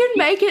 well, you can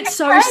make it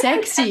so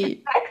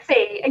sexy.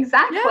 Sexy,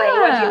 exactly.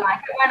 Would you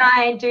like it when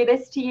I do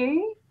this to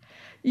you?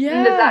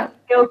 And does that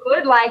feel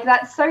good? Like,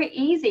 that's so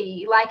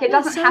easy. Like, it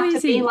doesn't have to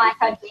be like,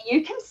 do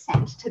you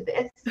consent to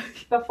this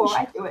before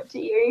I do it to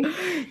you?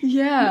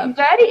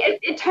 Dirty.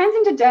 It turns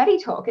into dirty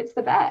talk. It's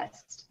the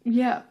best.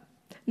 Yeah.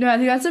 No, I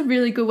think that's a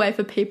really good way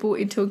for people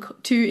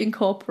to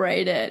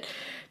incorporate it,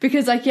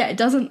 because like, it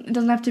doesn't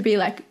have to be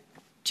like,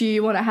 do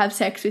you want to have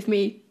sex with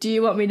me? Do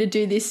you want me to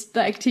do this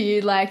like to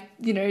you? Like,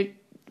 you know,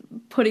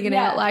 putting it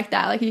out like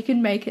that. Like, you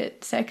can make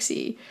it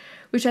sexy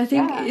which I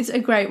think is a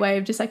great way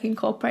of just like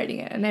incorporating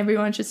it, and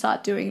everyone should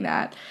start doing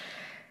that.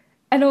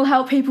 And it'll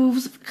help people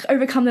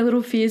overcome their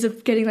little fears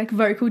of getting like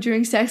vocal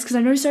during sex, because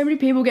I know so many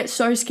people get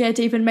so scared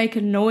to even make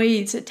a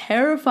noise. It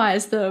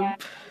terrifies them. Yeah.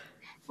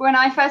 When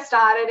I first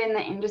started in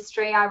the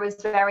industry, I was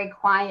very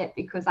quiet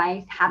because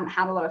I hadn't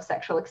had a lot of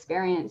sexual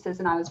experiences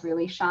and I was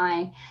really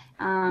shy.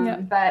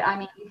 But I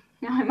mean,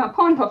 I'm a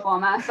porn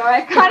performer, so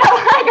I kind of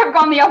like I've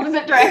gone the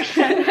opposite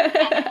direction.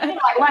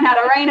 I learned how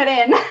to rein it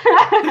in.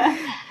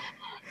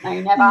 No,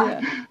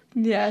 never.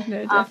 Yeah,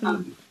 no,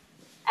 definitely.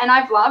 And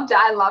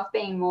I love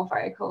being more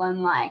vocal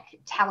and like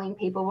telling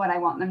people what I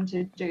want them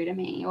to do to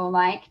me, or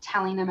like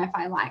telling them if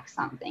I like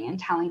something and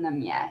telling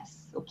them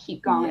yes, or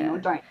keep going, or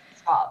don't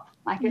stop.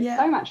 Like, it's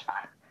so much fun.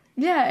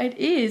 Yeah, it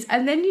is.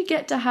 And then you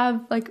get to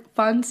have like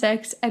fun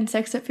sex and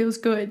sex that feels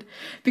good,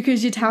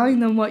 because you're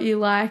telling them what you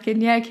like,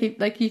 and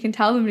you can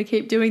tell them to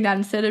keep doing that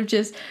instead of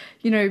just,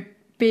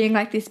 being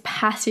like this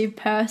passive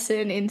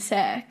person in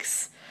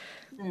sex.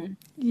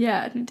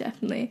 Yeah,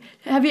 definitely.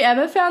 Have you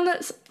ever found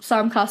that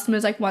some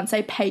customers, like, once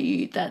they pay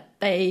you, that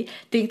they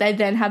think they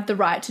then have the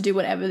right to do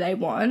whatever they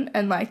want,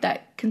 and like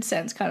that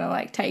consent's kind of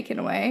like taken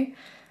away?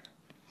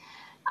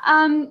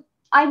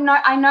 I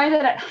know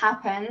that it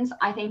happens.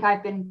 I think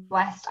I've been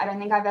blessed. I don't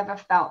think I've ever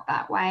felt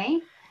that way.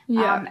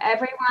 Yeah.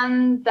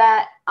 Everyone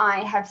that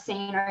I have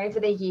seen over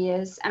the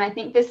years, and I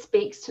think this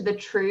speaks to the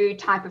true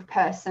type of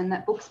person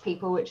that books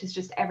people, which is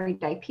just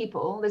everyday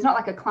people. There's not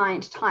like a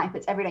client type,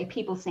 it's everyday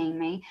people seeing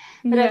me.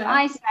 But if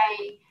I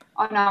say,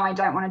 oh no, I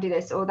don't want to do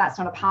this, or that's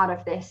not a part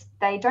of this,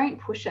 they don't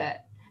push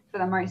it for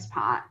the most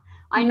part.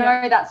 I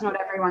know that's not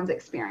everyone's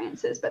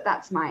experiences, but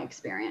that's my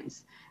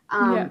experience.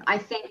 I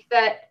think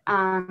that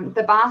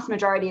the vast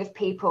majority of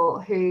people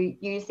who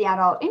use the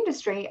adult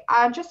industry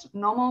are just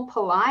normal,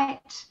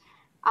 polite,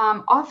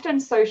 often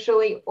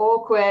socially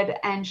awkward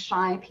and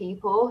shy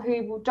people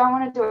who don't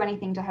want to do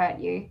anything to hurt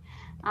you.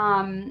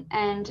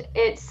 And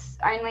it's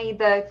only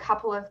the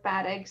couple of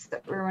bad eggs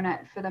that ruin it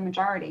for the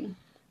majority.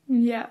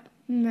 Yeah.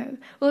 No.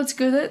 Well, it's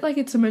good that like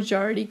it's a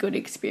majority good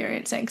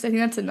experience, because I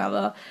think that's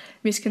another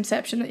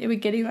misconception, that you're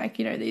getting like,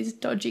 these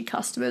dodgy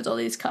customers, or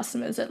these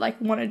customers that like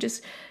want to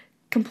just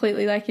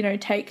completely like,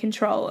 take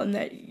control, and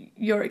that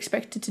you're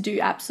expected to do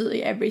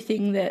absolutely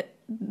everything that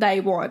they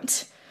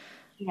want.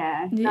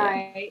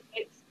 No,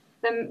 it's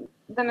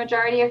the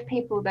majority of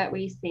people that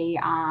we see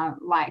are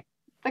like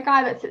the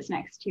guy that sits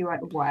next to you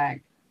at work.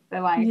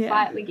 They're like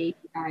slightly geeky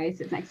guy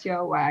sits next to you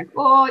at work,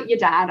 or your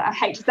dad. I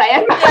hate to say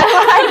it, but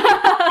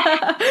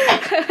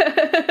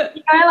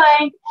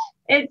like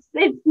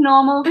it's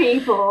normal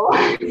people.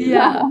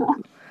 Yeah.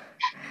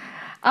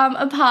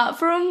 Apart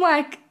from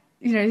like,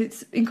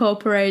 it's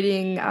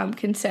incorporating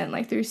consent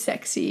like through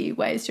sexy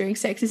ways during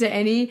sex, do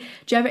you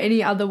have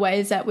any other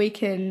ways that we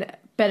can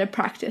better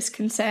practice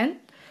consent?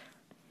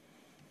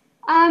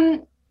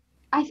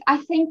 I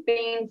think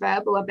being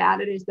verbal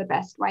about it is the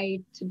best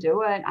way to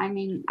do it. I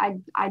mean,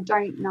 I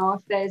don't know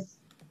if there's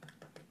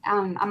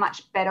a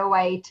much better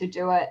way to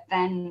do it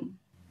than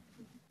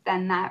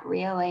that,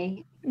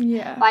 really.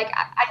 Yeah. Like,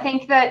 I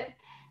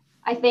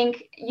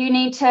think you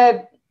need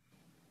to,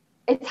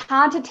 it's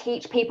hard to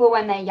teach people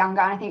when they're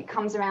younger. And I think it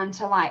comes around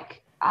to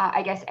like,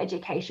 I guess,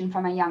 education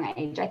from a young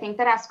age. I think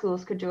that our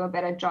schools could do a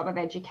better job of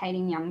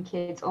educating young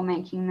kids, or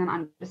making them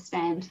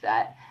understand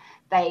that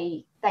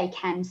they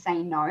can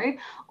say no,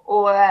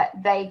 or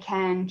they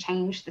can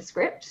change the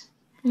script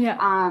in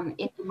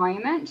the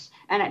moment,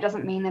 and it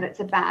doesn't mean that it's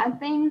a bad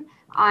thing.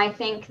 I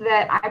think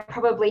that I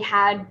probably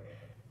had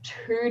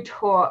 2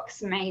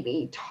 talks,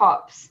 maybe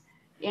tops,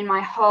 in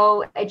my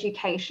whole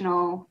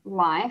educational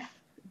life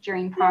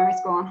during primary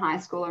school and high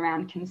school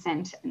around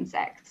consent and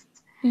sex.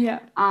 Yeah.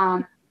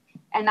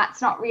 And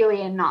that's not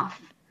really enough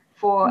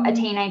for a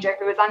teenager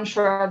who is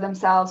unsure of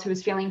themselves, who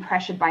is feeling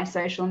pressured by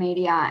social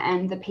media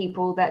and the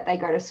people that they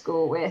go to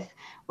school with,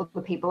 or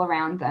the people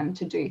around them,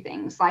 to do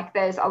things. Like,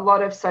 there's a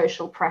lot of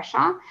social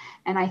pressure,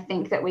 and I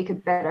think that we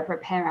could better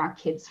prepare our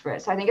kids for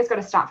it. So I think it's got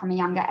to start from a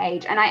younger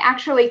age. And I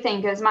actually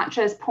think, as much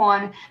as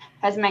porn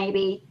has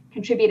maybe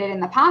contributed in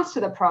the past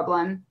to the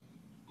problem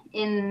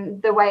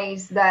in the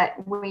ways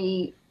that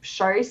we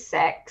show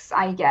sex,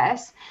 I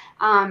guess,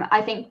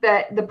 I think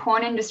that the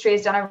porn industry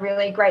has done a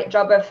really great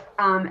job of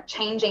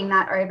changing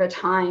that over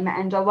time.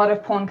 And a lot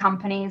of porn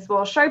companies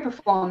will show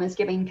performers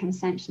giving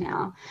consent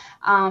now,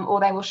 or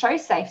they will show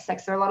safe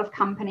sex. There are a lot of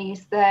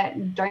companies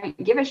that don't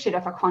give a shit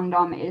if a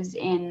condom is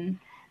in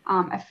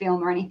a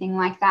film or anything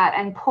like that.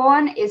 And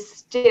porn is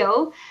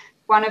still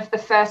one of the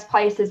first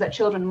places that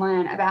children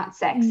learn about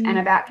sex and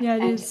about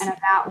consent and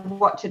about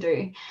what to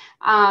do.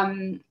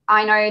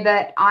 I know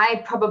that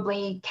I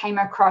probably came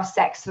across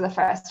sex for the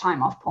first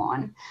time off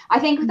porn. I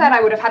think that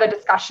I would have had a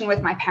discussion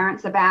with my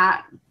parents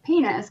about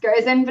penis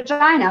goes in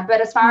vagina,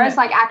 but as far as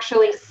like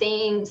actually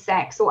seeing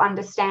sex or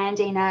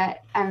understanding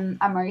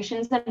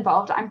emotions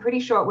involved, I'm pretty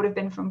sure it would have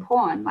been from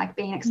porn, like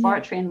being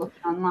exploratory and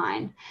looking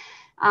online.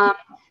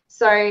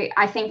 So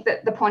I think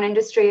that the porn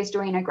industry is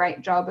doing a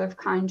great job of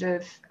kind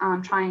of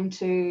trying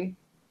to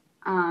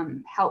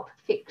help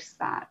fix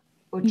that.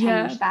 or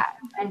change that,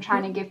 and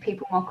trying to give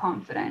people more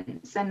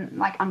confidence and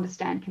like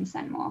understand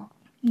consent more.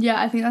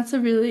 Yeah, I think that's a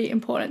really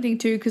important thing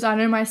too, because I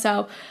know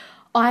myself,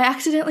 I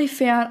accidentally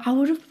found, I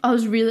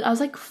was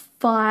like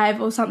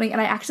 5 or something,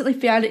 and I accidentally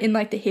found it in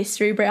like the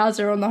history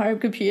browser on the home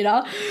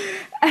computer,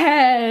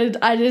 and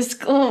I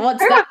just, what's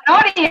that?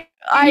 Naughty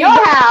in your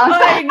house.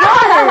 I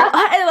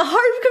know. The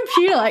home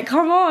computer, like,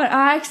 come on.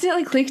 I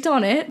accidentally clicked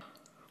on it.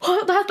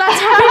 What? That's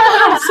how people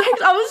have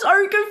sex. I was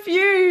so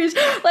confused.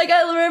 Like,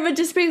 I remember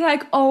just being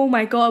like, oh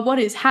my God, what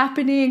is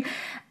happening?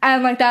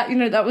 And like that,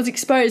 that was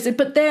exposed.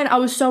 But then I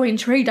was so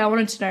intrigued. I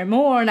wanted to know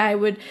more, and I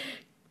would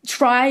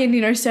try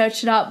and,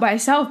 search it up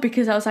myself,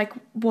 because I was like,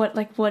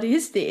 what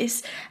is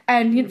this?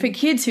 And for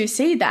kids who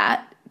see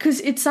that,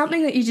 because it's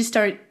something that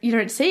you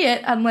don't see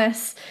it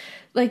unless,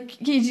 like,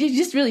 you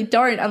just really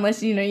don't,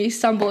 unless, you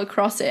stumble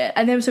across it.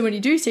 And then so when you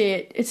do see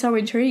it, it's so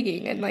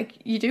intriguing, and like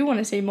you do want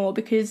to see more,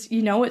 because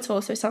it's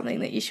also something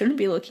that you shouldn't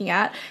be looking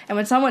at. And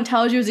when someone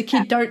tells you as a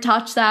kid, don't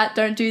touch that,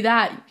 don't do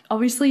that,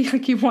 obviously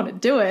like you want to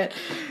do it.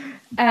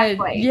 And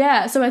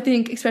yeah, so I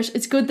think especially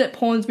it's good that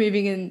porn's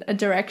moving in a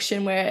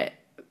direction where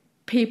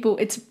people,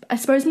 it's I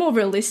suppose more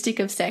realistic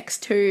of sex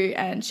too,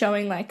 and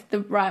showing like the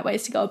right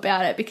ways to go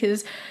about it,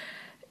 because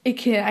I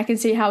can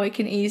see how it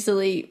can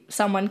easily,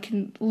 someone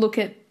can look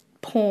at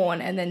porn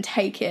and then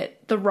take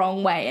it the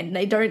wrong way, and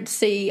they don't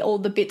see all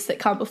the bits that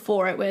come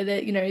before it, where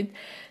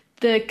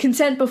the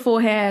consent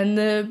beforehand,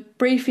 the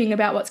briefing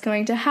about what's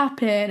going to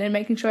happen and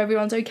making sure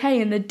everyone's okay,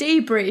 and the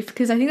debrief,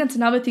 because I think that's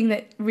another thing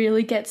that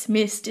really gets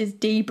missed, is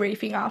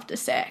debriefing after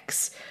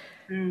sex.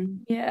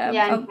 And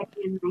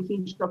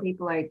making sure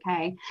people are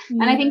okay.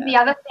 And I think the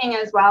other thing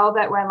as well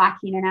that we're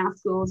lacking in our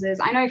schools is,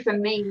 I know for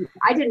me,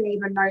 I didn't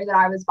even know that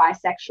I was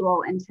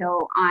bisexual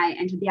until I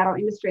entered the adult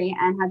industry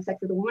and had sex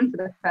with a woman for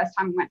the first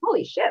time, and went,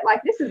 holy shit,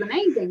 like this is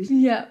amazing.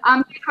 Yeah.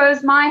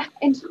 Because my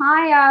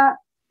entire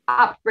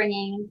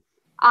upbringing,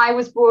 I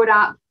was brought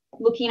up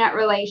looking at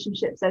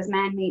relationships as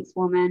man meets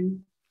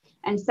woman,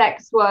 and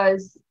sex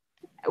was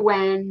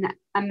when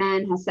a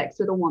man has sex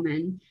with a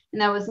woman,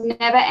 and there was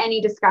never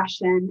any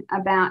discussion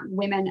about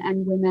women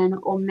and women,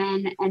 or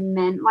men and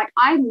men. Like,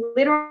 I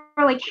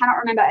literally cannot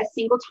remember a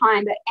single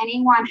time that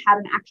anyone had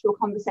an actual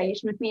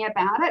conversation with me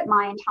about it.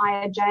 My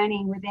entire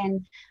journey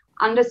within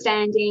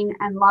understanding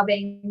and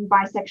loving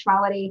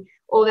bisexuality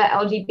or the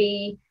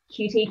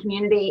LGBTQT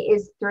community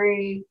is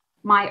through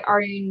my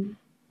own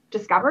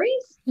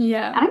discoveries.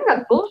 Yeah. And I think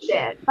that's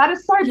bullshit. That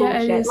is so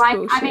bullshit. It is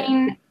bullshit. I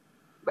mean,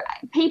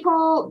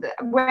 people,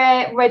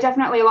 we're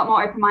definitely a lot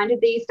more open-minded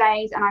these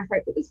days, and I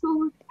hope that the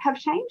schools have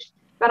changed,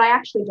 but I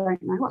actually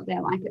don't know what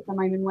they're like at the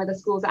moment, where the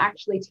schools are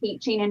actually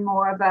teaching in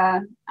more of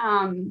a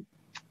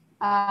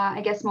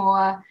I guess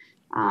more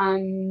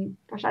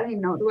gosh, I don't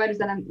even know what the word is,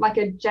 that like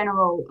a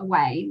general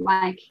way.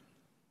 Like,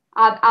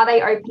 are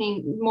they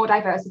opening more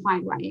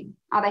diversified way?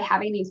 Are they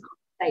having these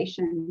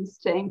conversations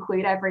to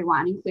include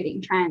everyone,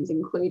 including trans,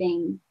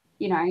 including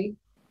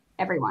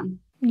everyone,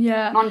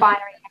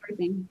 non-binary,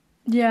 everything?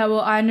 Yeah, well,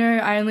 I know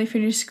I only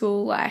finished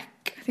school,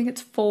 like, I think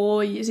it's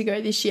 4 years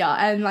ago this year,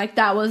 and, like,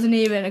 that wasn't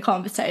even a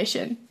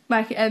conversation.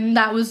 Like, and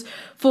that was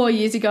 4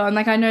 years ago, and,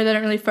 like, I know they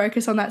don't really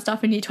focus on that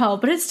stuff in Year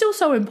 12, but it's still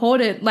so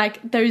important, like,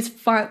 those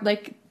fun,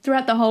 like,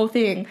 throughout the whole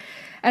thing.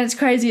 And it's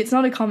crazy, it's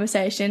not a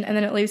conversation, and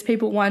then it leaves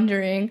people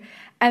wondering,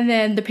 and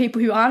then the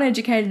people who aren't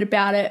educated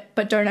about it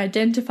but don't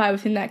identify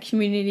within that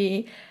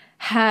community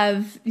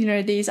have,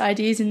 these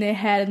ideas in their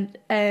head,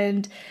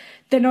 and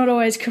they're not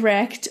always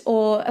correct.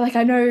 Or, like,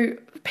 I know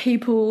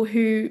people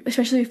who,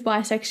 especially with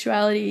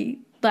bisexuality,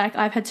 like,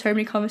 I've had so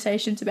many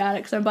conversations about it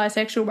because I'm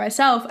bisexual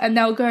myself, and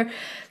they'll go,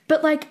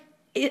 but like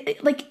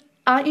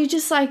aren't you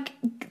just like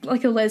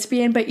a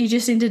lesbian, but you're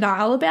just in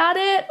denial about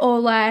it? Or,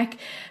 like,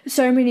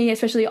 so many,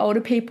 especially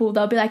older people,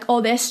 they'll be like,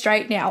 oh, they're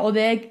straight now, or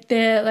they're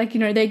like,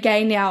 they're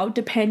gay now,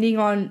 depending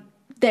on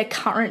their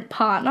current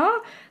partner.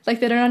 Like,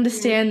 they don't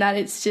understand that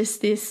it's just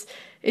this,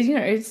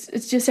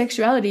 it's just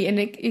sexuality, and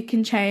it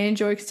can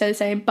change or it can stay the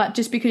same, but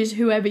just because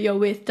whoever you're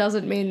with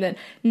doesn't mean that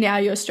now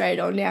you're straight,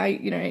 or now,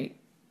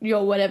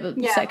 you're whatever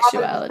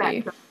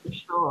sexuality. For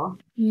sure.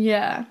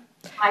 Yeah.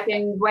 Like,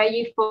 and where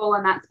you fall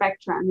on that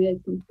spectrum is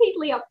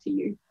completely up to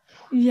you.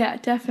 Yeah,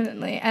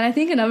 definitely. And I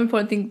think another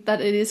important thing, that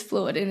it is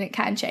fluid and it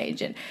can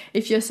change. And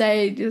if you're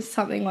saying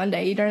something one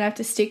day, you don't have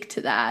to stick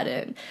to that,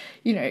 and,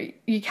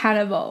 you can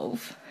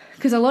evolve.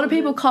 Because a lot of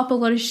people cop a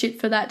lot of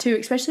shit for that too,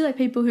 especially like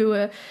people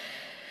who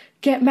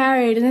get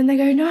married and then they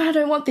go, no, I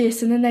don't want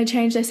this, and then they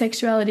change their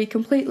sexuality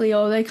completely,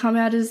 or they come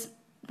out as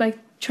like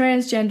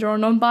transgender or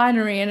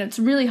non-binary, and it's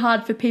really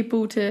hard for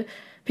people just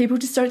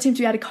don't seem to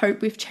be able to cope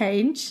with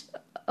change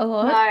a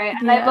lot. No,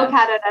 and they look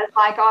at it as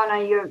like, oh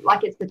no, you're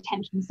like, it's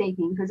attention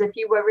seeking, because if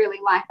you were really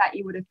like that,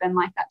 you would have been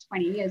like that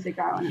 20 years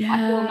ago. And it's like,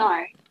 well,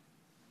 no,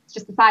 it's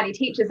just society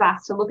teaches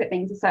us to look at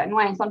things a certain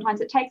way, and sometimes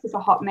it takes us a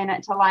hot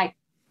minute to like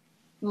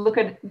look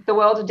at the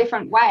world a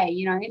different way,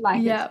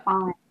 it's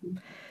fine.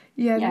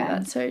 Yeah, no,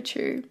 that's so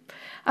true.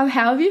 How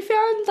have you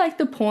found, like,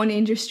 the porn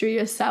industry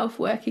yourself,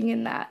 working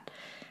in that?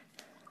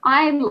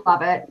 I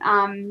love it.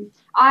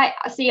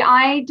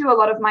 I do a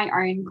lot of my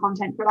own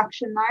content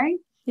production though.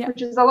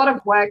 which is a lot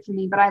of work for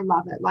me, but I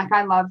love it. Like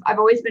I've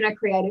always been a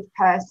creative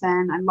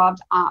person. I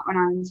loved art when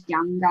I was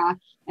younger.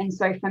 And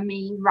so for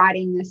me,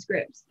 writing the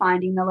scripts,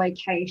 finding the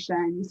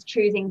locations,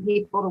 choosing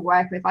people to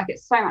work with, like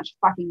it's so much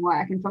fucking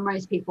work. And for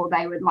most people,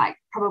 they would like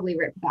probably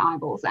rip their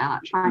eyeballs out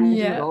trying to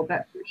do it all.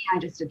 But for me, I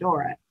just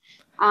adore it.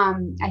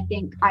 I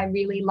think I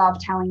really love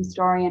telling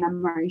story and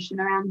emotion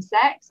around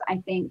sex. I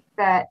think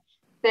that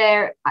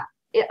there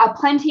are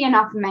plenty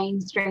enough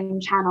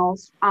mainstream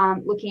channels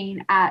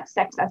looking at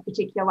sex as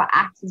particular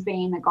acts as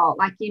being the goal.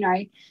 Like, you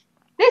know,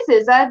 this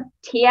is a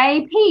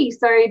TAP,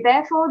 so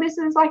therefore this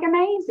is like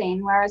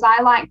amazing. Whereas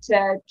I like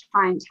to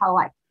try and tell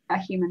like a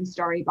human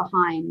story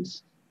behind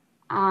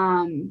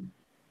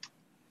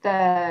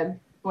the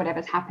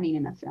whatever's happening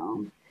in the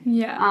film.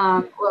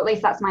 Or at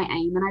least that's my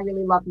aim. And I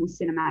really love more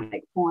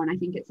cinematic porn. I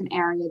think it's an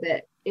area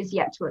that is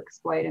yet to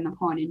explode in the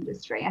porn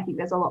industry. I think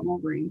there's a lot more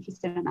room for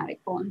cinematic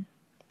porn.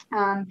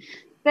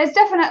 There's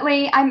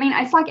definitely, I mean,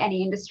 it's like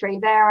any industry.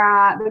 There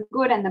are the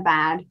good and the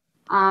bad.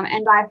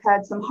 And I've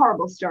heard some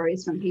horrible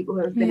stories from people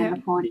who have been in the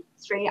porn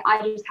industry.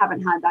 I just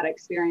haven't had that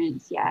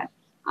experience yet.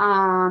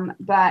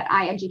 But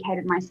I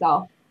educated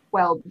myself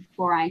well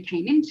before I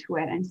came into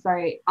it. And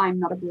so I'm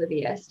not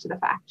oblivious to the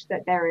fact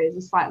that there is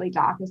a slightly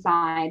darker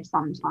side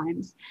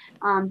sometimes.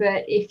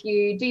 But if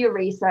you do your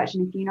research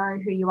and if you know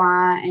who you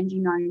are and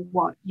you know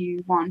what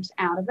you want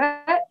out of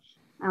it,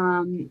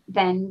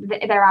 then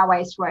there are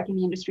ways to work in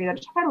the industry that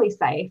are totally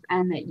safe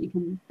and that you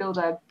can build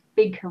a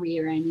big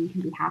career and you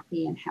can be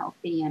happy and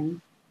healthy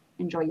and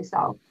enjoy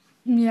yourself.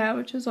 Yeah,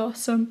 which is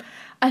awesome.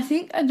 I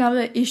think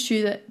another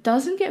issue that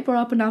doesn't get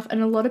brought up enough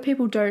and a lot of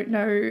people don't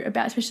know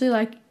about, especially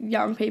like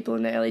young people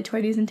in the early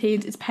 20s and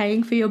teens, is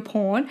paying for your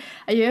porn.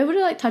 Are you able to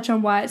like touch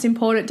on why it's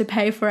important to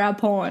pay for our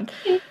porn?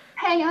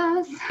 Pay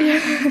us.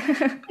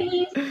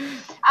 Please.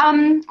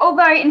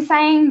 Although in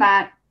saying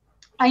that,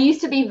 I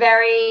used to be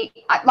very,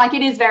 like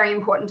it is very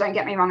important, don't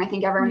get me wrong, I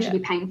think everyone should be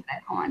paying for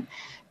their porn.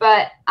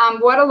 But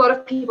what a lot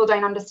of people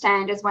don't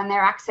understand is when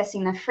they're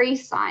accessing the free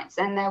sites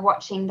and they're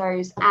watching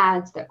those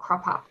ads that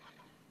crop up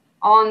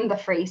on the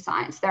free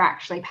sites, they're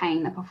actually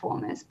paying the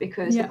performers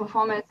because the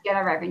performers get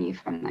a revenue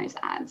from those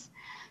ads.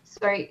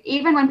 So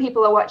even when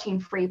people are watching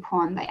free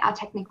porn, they are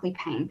technically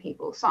paying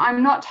people. So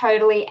I'm not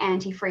totally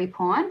anti-free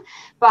porn,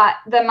 but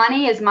the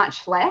money is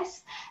much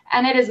less.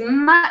 And it is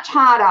much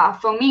harder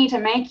for me to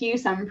make you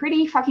some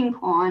pretty fucking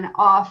porn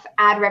off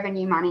ad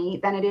revenue money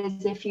than it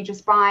is if you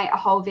just buy a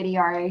whole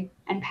video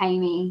and pay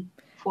me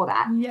for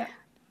that. Yeah.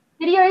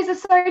 Videos are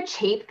so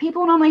cheap.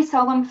 People normally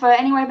sell them for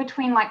anywhere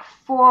between like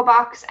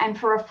 $4 and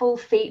for a full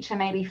feature,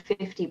 maybe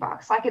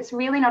 $50. Like it's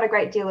really not a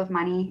great deal of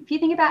money. If you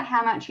think about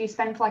how much you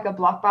spend for like a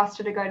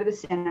Blockbuster to go to the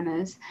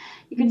cinemas,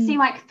 you could see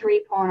like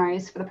 3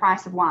 pornos for the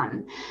price of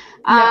 1.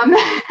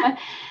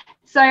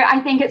 So I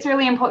think it's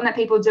really important that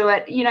people do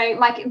it. You know,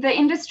 like the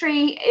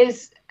industry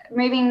is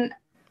moving.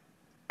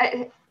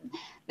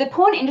 The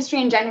porn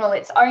industry in general,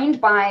 it's owned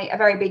by a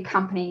very big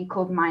company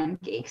called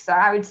MindGeek. So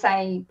I would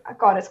say,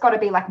 God, it's got to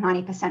be like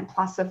 90%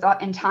 plus of the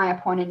entire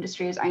porn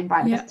industry is owned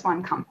by this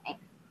one company.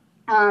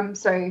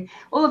 So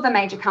all of the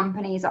major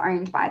companies are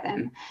owned by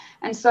them.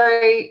 And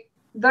so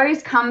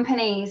those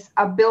companies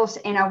are built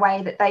in a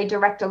way that they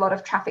direct a lot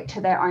of traffic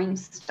to their own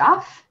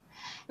stuff,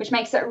 which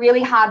makes it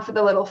really hard for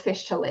the little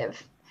fish to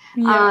live.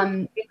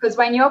 Because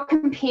when you're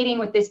competing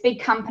with this big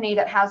company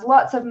that has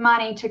lots of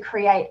money to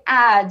create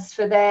ads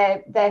for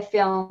their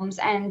films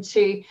and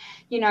to,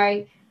 you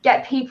know,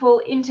 get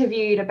people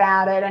interviewed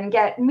about it and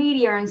get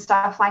media and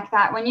stuff like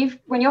that,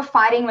 when you're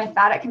fighting with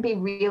that, it can be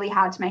really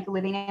hard to make a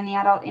living in the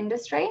adult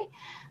industry.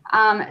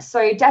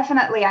 So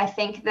definitely I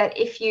think that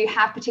if you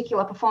have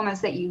particular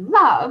performers that you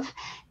love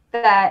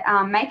that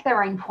make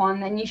their own porn,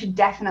 then you should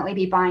definitely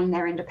be buying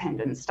their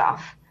independent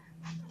stuff.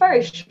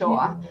 For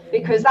sure,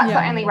 because that's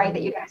the only way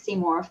that you're going to see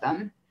more of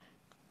them.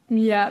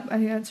 Yeah, I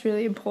think that's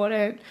really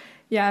important.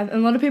 Yeah, and a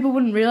lot of people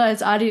wouldn't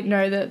realise. I didn't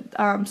know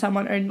that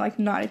someone owned like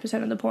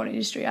 90% of the porn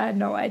industry. I had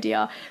no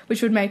idea,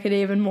 which would make it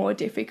even more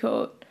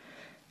difficult.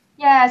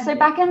 Yeah, so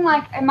back in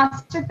like, it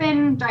must have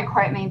been, don't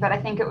quote me, but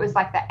I think it was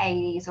like the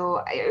 80s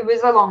or it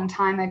was a long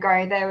time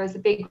ago. There was a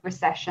big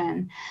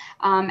recession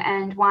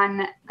and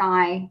one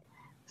guy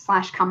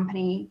 /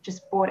 company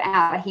just bought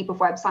out a heap of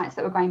websites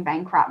that were going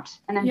bankrupt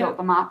and then built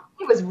them up.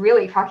 He was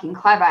really fucking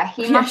clever.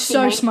 He must be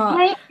so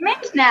smart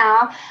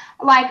now,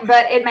 like,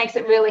 but it makes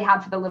it really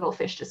hard for the little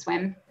fish to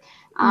swim.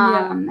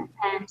 And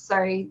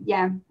so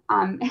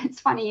it's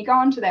funny, you go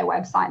onto their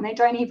website and they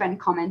don't even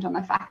comment on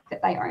the fact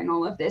that they own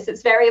all of this.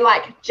 It's very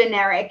like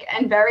generic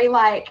and very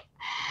like,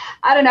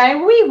 I don't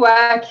know, we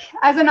work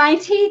as an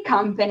IT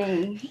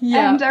company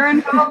and are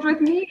involved with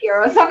media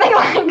or something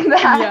like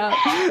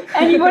that.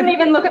 And you wouldn't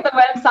even look at the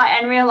website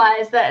and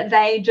realize that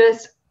they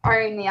just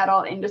own the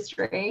adult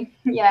industry.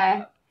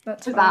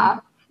 That's bizarre.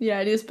 Funny. Yeah,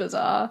 it is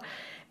bizarre.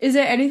 Is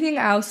there anything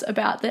else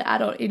about the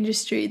adult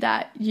industry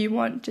that you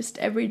want just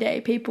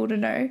everyday people to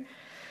know?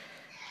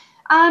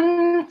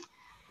 I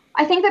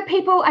think that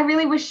I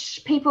really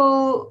wish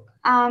people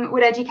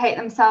would educate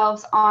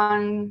themselves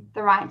on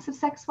the rights of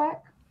sex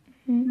work.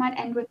 Might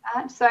end with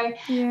that. So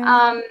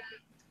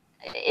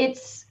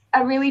it's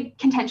a really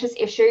contentious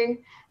issue,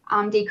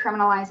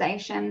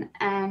 decriminalisation,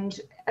 and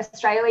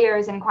Australia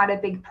is in quite a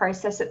big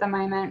process at the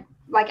moment.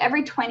 Like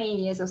every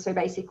 20 years or so,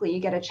 basically,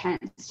 you get a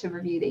chance to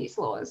review these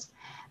laws.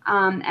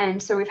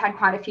 And so we've had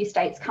quite a few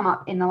states come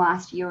up in the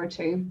last year or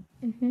two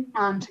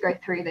to go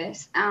through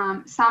this.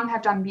 Some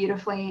have done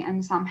beautifully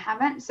and some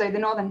haven't. So the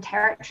Northern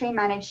Territory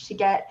managed to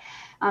get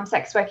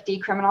sex work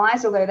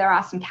decriminalised, although there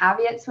are some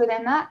caveats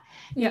within that.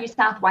 New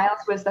South Wales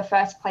was the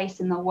first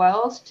place in the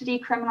world to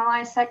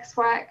decriminalise sex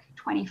work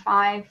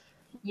 25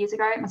 years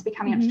ago. It must be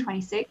coming up to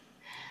 26.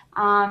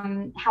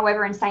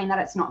 However, in saying that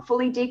it's not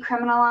fully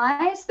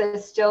decriminalised,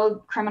 there's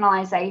still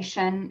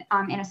criminalisation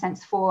in a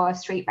sense for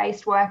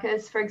street-based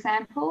workers, for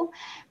example,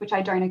 which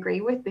I don't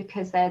agree with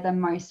because they're the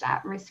most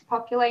at-risk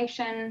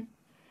population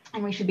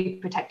and we should be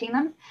protecting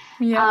them.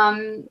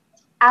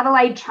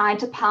 Adelaide tried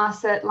to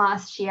pass it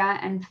last year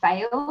and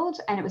failed,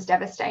 and it was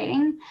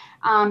devastating.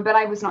 But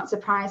I was not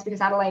surprised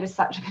because Adelaide is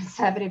such a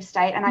conservative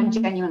state, and I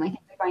genuinely think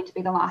they're going to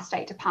be the last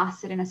state to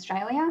pass it in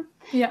Australia.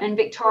 And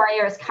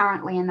Victoria is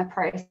currently in the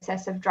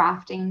process of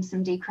drafting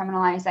some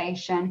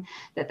decriminalisation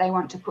that they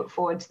want to put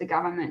forward to the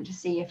government to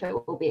see if it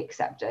will be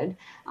accepted.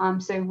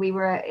 So we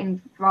were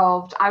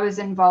involved. I was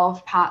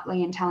involved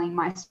partly in telling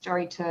my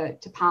story to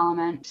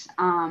Parliament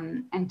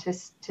and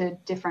to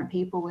different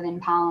people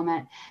within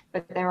Parliament.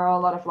 But there are a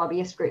lot of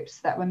lobbyist groups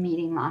that were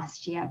meeting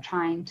last year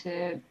trying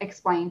to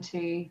explain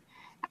to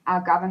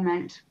our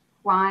government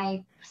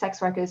why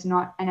sex work is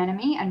not an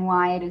enemy and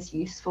why it is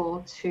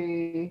useful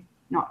to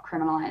not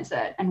criminalise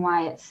it and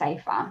why it's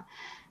safer.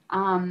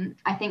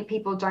 I think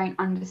people don't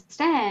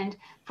understand.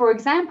 For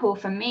example,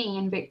 for me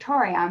in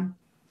Victoria,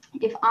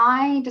 if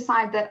I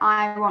decide that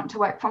I want to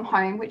work from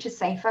home, which is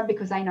safer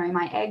because I know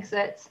my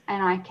exits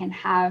and I can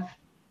have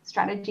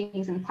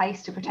strategies in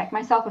place to protect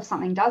myself if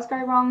something does go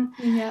wrong.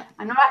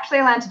 I'm not actually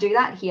allowed to do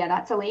that here.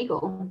 That's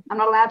illegal. I'm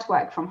not allowed to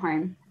work from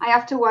home. I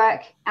have to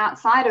work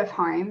outside of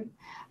home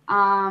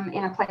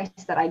in a place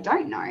that I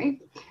don't know.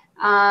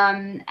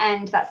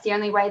 And that's the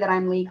only way that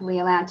I'm legally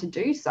allowed to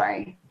do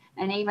so.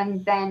 And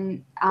even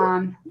then,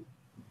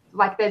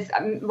 like there's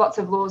lots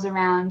of laws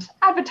around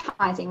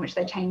advertising, which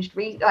they changed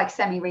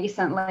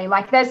semi-recently.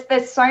 Like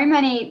there's so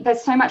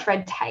much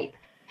red tape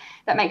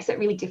that makes it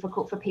really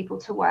difficult for people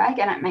to work,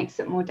 and it makes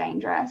it more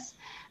dangerous.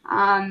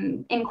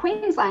 In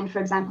Queensland, for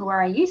example,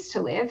 where I used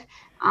to live,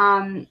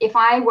 if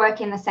I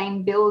work in the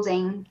same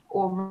building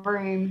or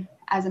room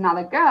as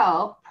another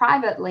girl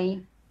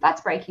privately,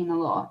 that's breaking the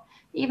law,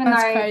 even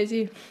that's though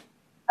crazy.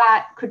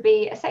 That could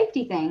be a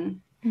safety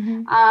thing.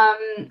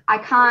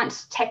 I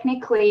can't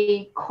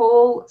technically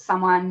call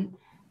someone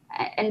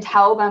and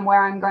tell them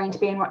where I'm going to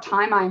be and what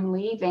time I'm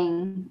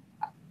leaving,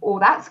 or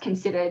that's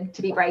considered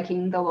to be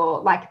breaking the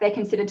law. Like they're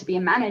considered to be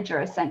a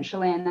manager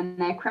essentially, and then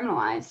they're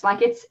criminalized.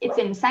 Like it's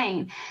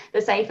insane.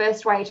 The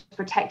safest way to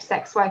protect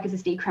sex workers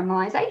is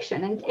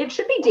decriminalization, and it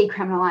should be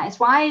decriminalized.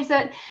 Why is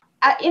it?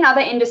 In other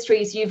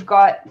industries, you've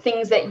got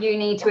things that you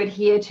need to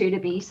adhere to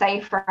be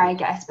safer, I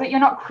guess, but you're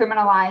not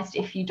criminalized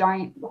if you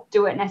don't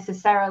do it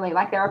necessarily.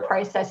 Like there are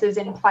processes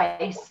in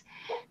place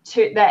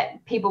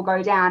that people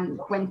go down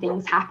when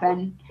things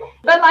happen.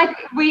 But like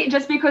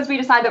just because we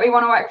decide that we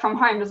want to work from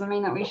home doesn't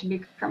mean that we should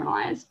be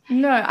criminalized.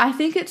 No, I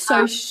think it's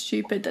so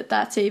stupid that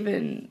that's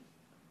even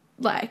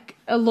like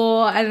a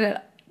law, and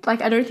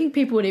I don't think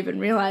people would even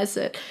realize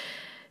it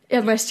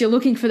unless you're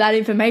looking for that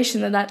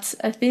information that that's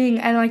a thing.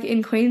 And like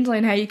in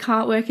Queensland, how you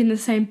can't work in the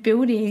same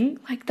building,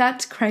 like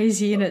that's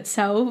crazy in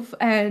itself.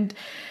 And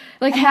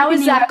like how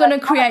is that going to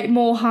create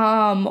more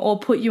harm or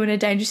put you in a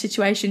dangerous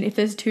situation if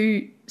there's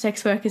two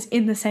sex workers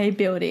in the same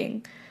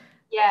building?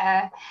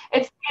 Yeah,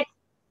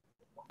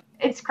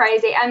 it's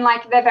crazy. And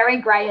like they're very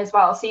grey as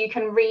well, so you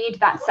can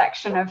read that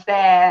section of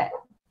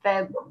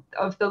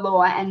of the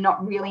law and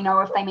not really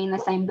know if they mean the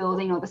same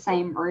building or the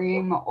same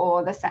room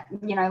or the same,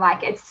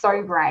 like it's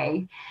so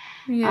grey.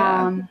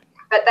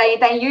 But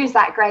they use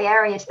that grey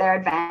area to their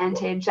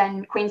advantage,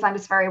 and Queensland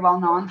is very well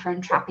known for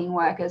entrapping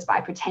workers by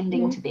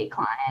pretending to be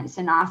clients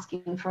and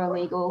asking for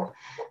illegal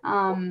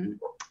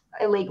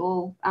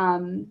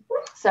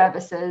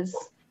services,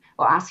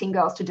 or asking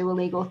girls to do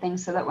illegal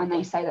things so that when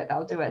they say that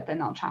they'll do it, then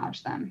they'll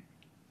charge them.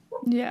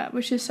 Yeah,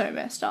 which is so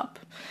messed up.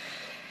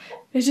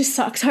 It just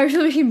sucks.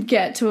 Hopefully we can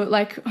get to it,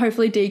 like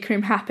hopefully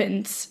decrim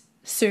happens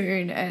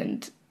soon,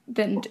 and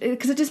then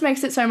because it just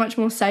makes it so much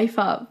more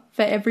safer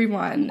for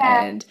everyone,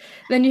 and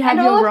then you have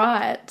your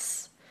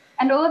rights.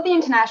 And all of the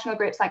international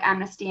groups like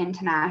Amnesty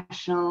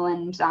International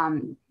and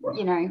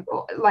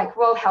like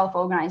World Health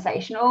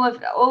Organization, all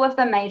of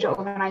the major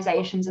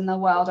organizations in the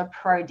world are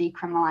pro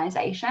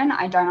decriminalization.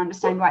 I don't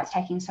understand why it's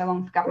taking so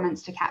long for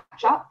governments to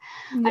catch up.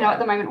 I know at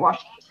the moment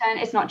Washington,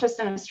 it's not just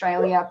an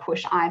Australia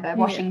push either.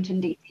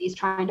 Washington DC is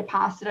trying to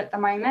pass it at the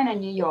moment,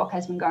 and New York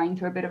has been going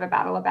through a bit of a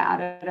battle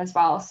about it as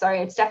well. So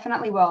it's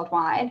definitely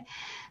worldwide.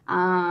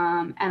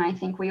 And I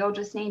think we all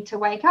just need to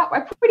wake up.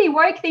 We're pretty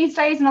woke these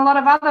days in a lot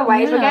of other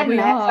ways. We're getting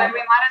there, so we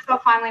might as well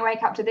finally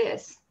wake up to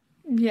this.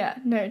 Yeah,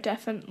 no,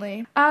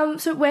 definitely.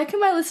 So where can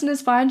my listeners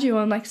find you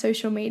on like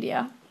social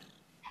media?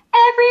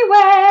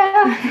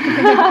 everywhere.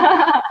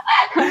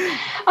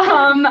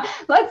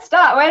 Let's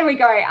start. Where do we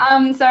go?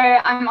 So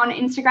I'm on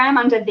Instagram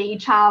under the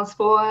Charles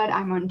Ford.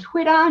 I'm on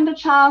Twitter under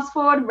Charles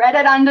Ford,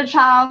 Reddit under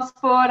Charles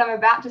Ford. I'm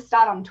about to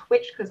start on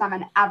Twitch because I'm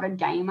an avid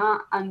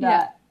gamer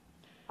under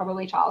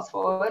probably Charles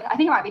Ford. I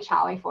think it might be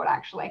Charlie Ford,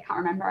 actually. I can't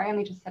remember. I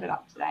only just set it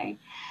up today.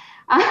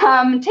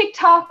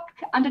 TikTok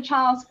under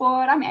Charles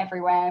Ford. I'm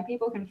everywhere.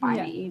 People can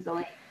find me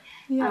easily.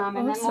 Yeah, and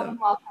then more than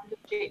welcome to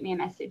shoot me a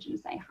message and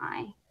say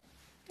hi.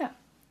 Yeah,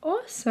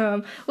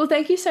 awesome. Well,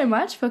 thank you so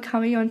much for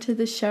coming onto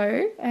the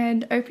show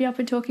and opening up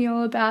and talking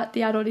all about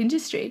the adult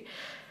industry.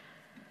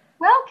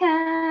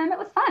 Welcome. It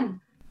was fun.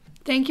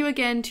 Thank you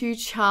again to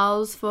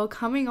Charles for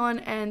coming on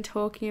and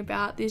talking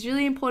about these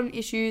really important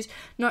issues,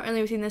 not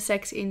only within the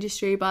sex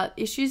industry, but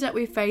issues that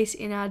we face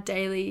in our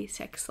daily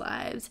sex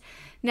lives.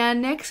 Now,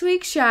 next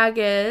week,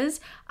 Shaggers,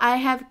 I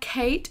have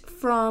Kate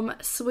from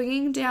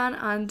Swinging Down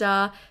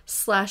Under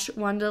 /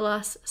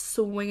 Wanderlust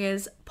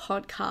Swingers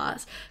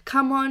podcast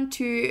come on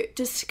to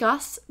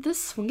discuss the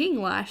swinging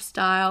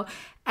lifestyle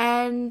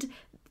and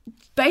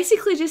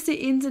basically just the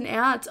ins and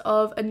outs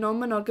of a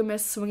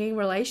non-monogamous swinging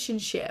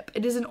relationship.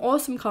 It is an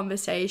awesome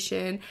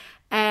conversation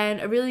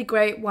and a really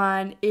great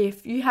one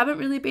if you haven't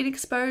really been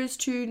exposed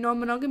to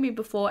non-monogamy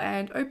before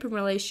and open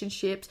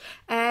relationships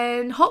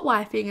and hot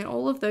wifing and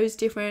all of those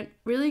different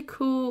really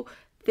cool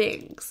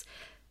things.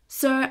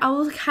 So I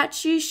will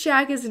catch you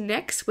Shaggers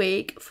next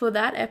week for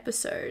that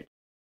episode.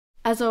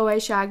 As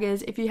always,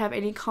 Shaggers, if you have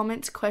any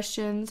comments,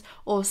 questions,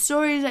 or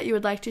stories that you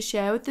would like to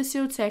share with the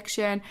Sealed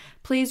Section,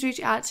 please reach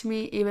out to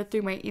me either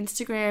through my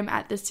Instagram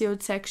at The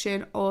Sealed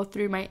Section or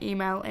through my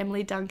email,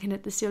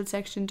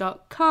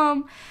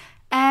 emilyduncan@thesealedsection.com,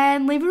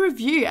 and leave a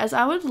review as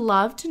I would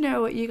love to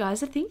know what you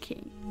guys are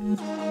thinking.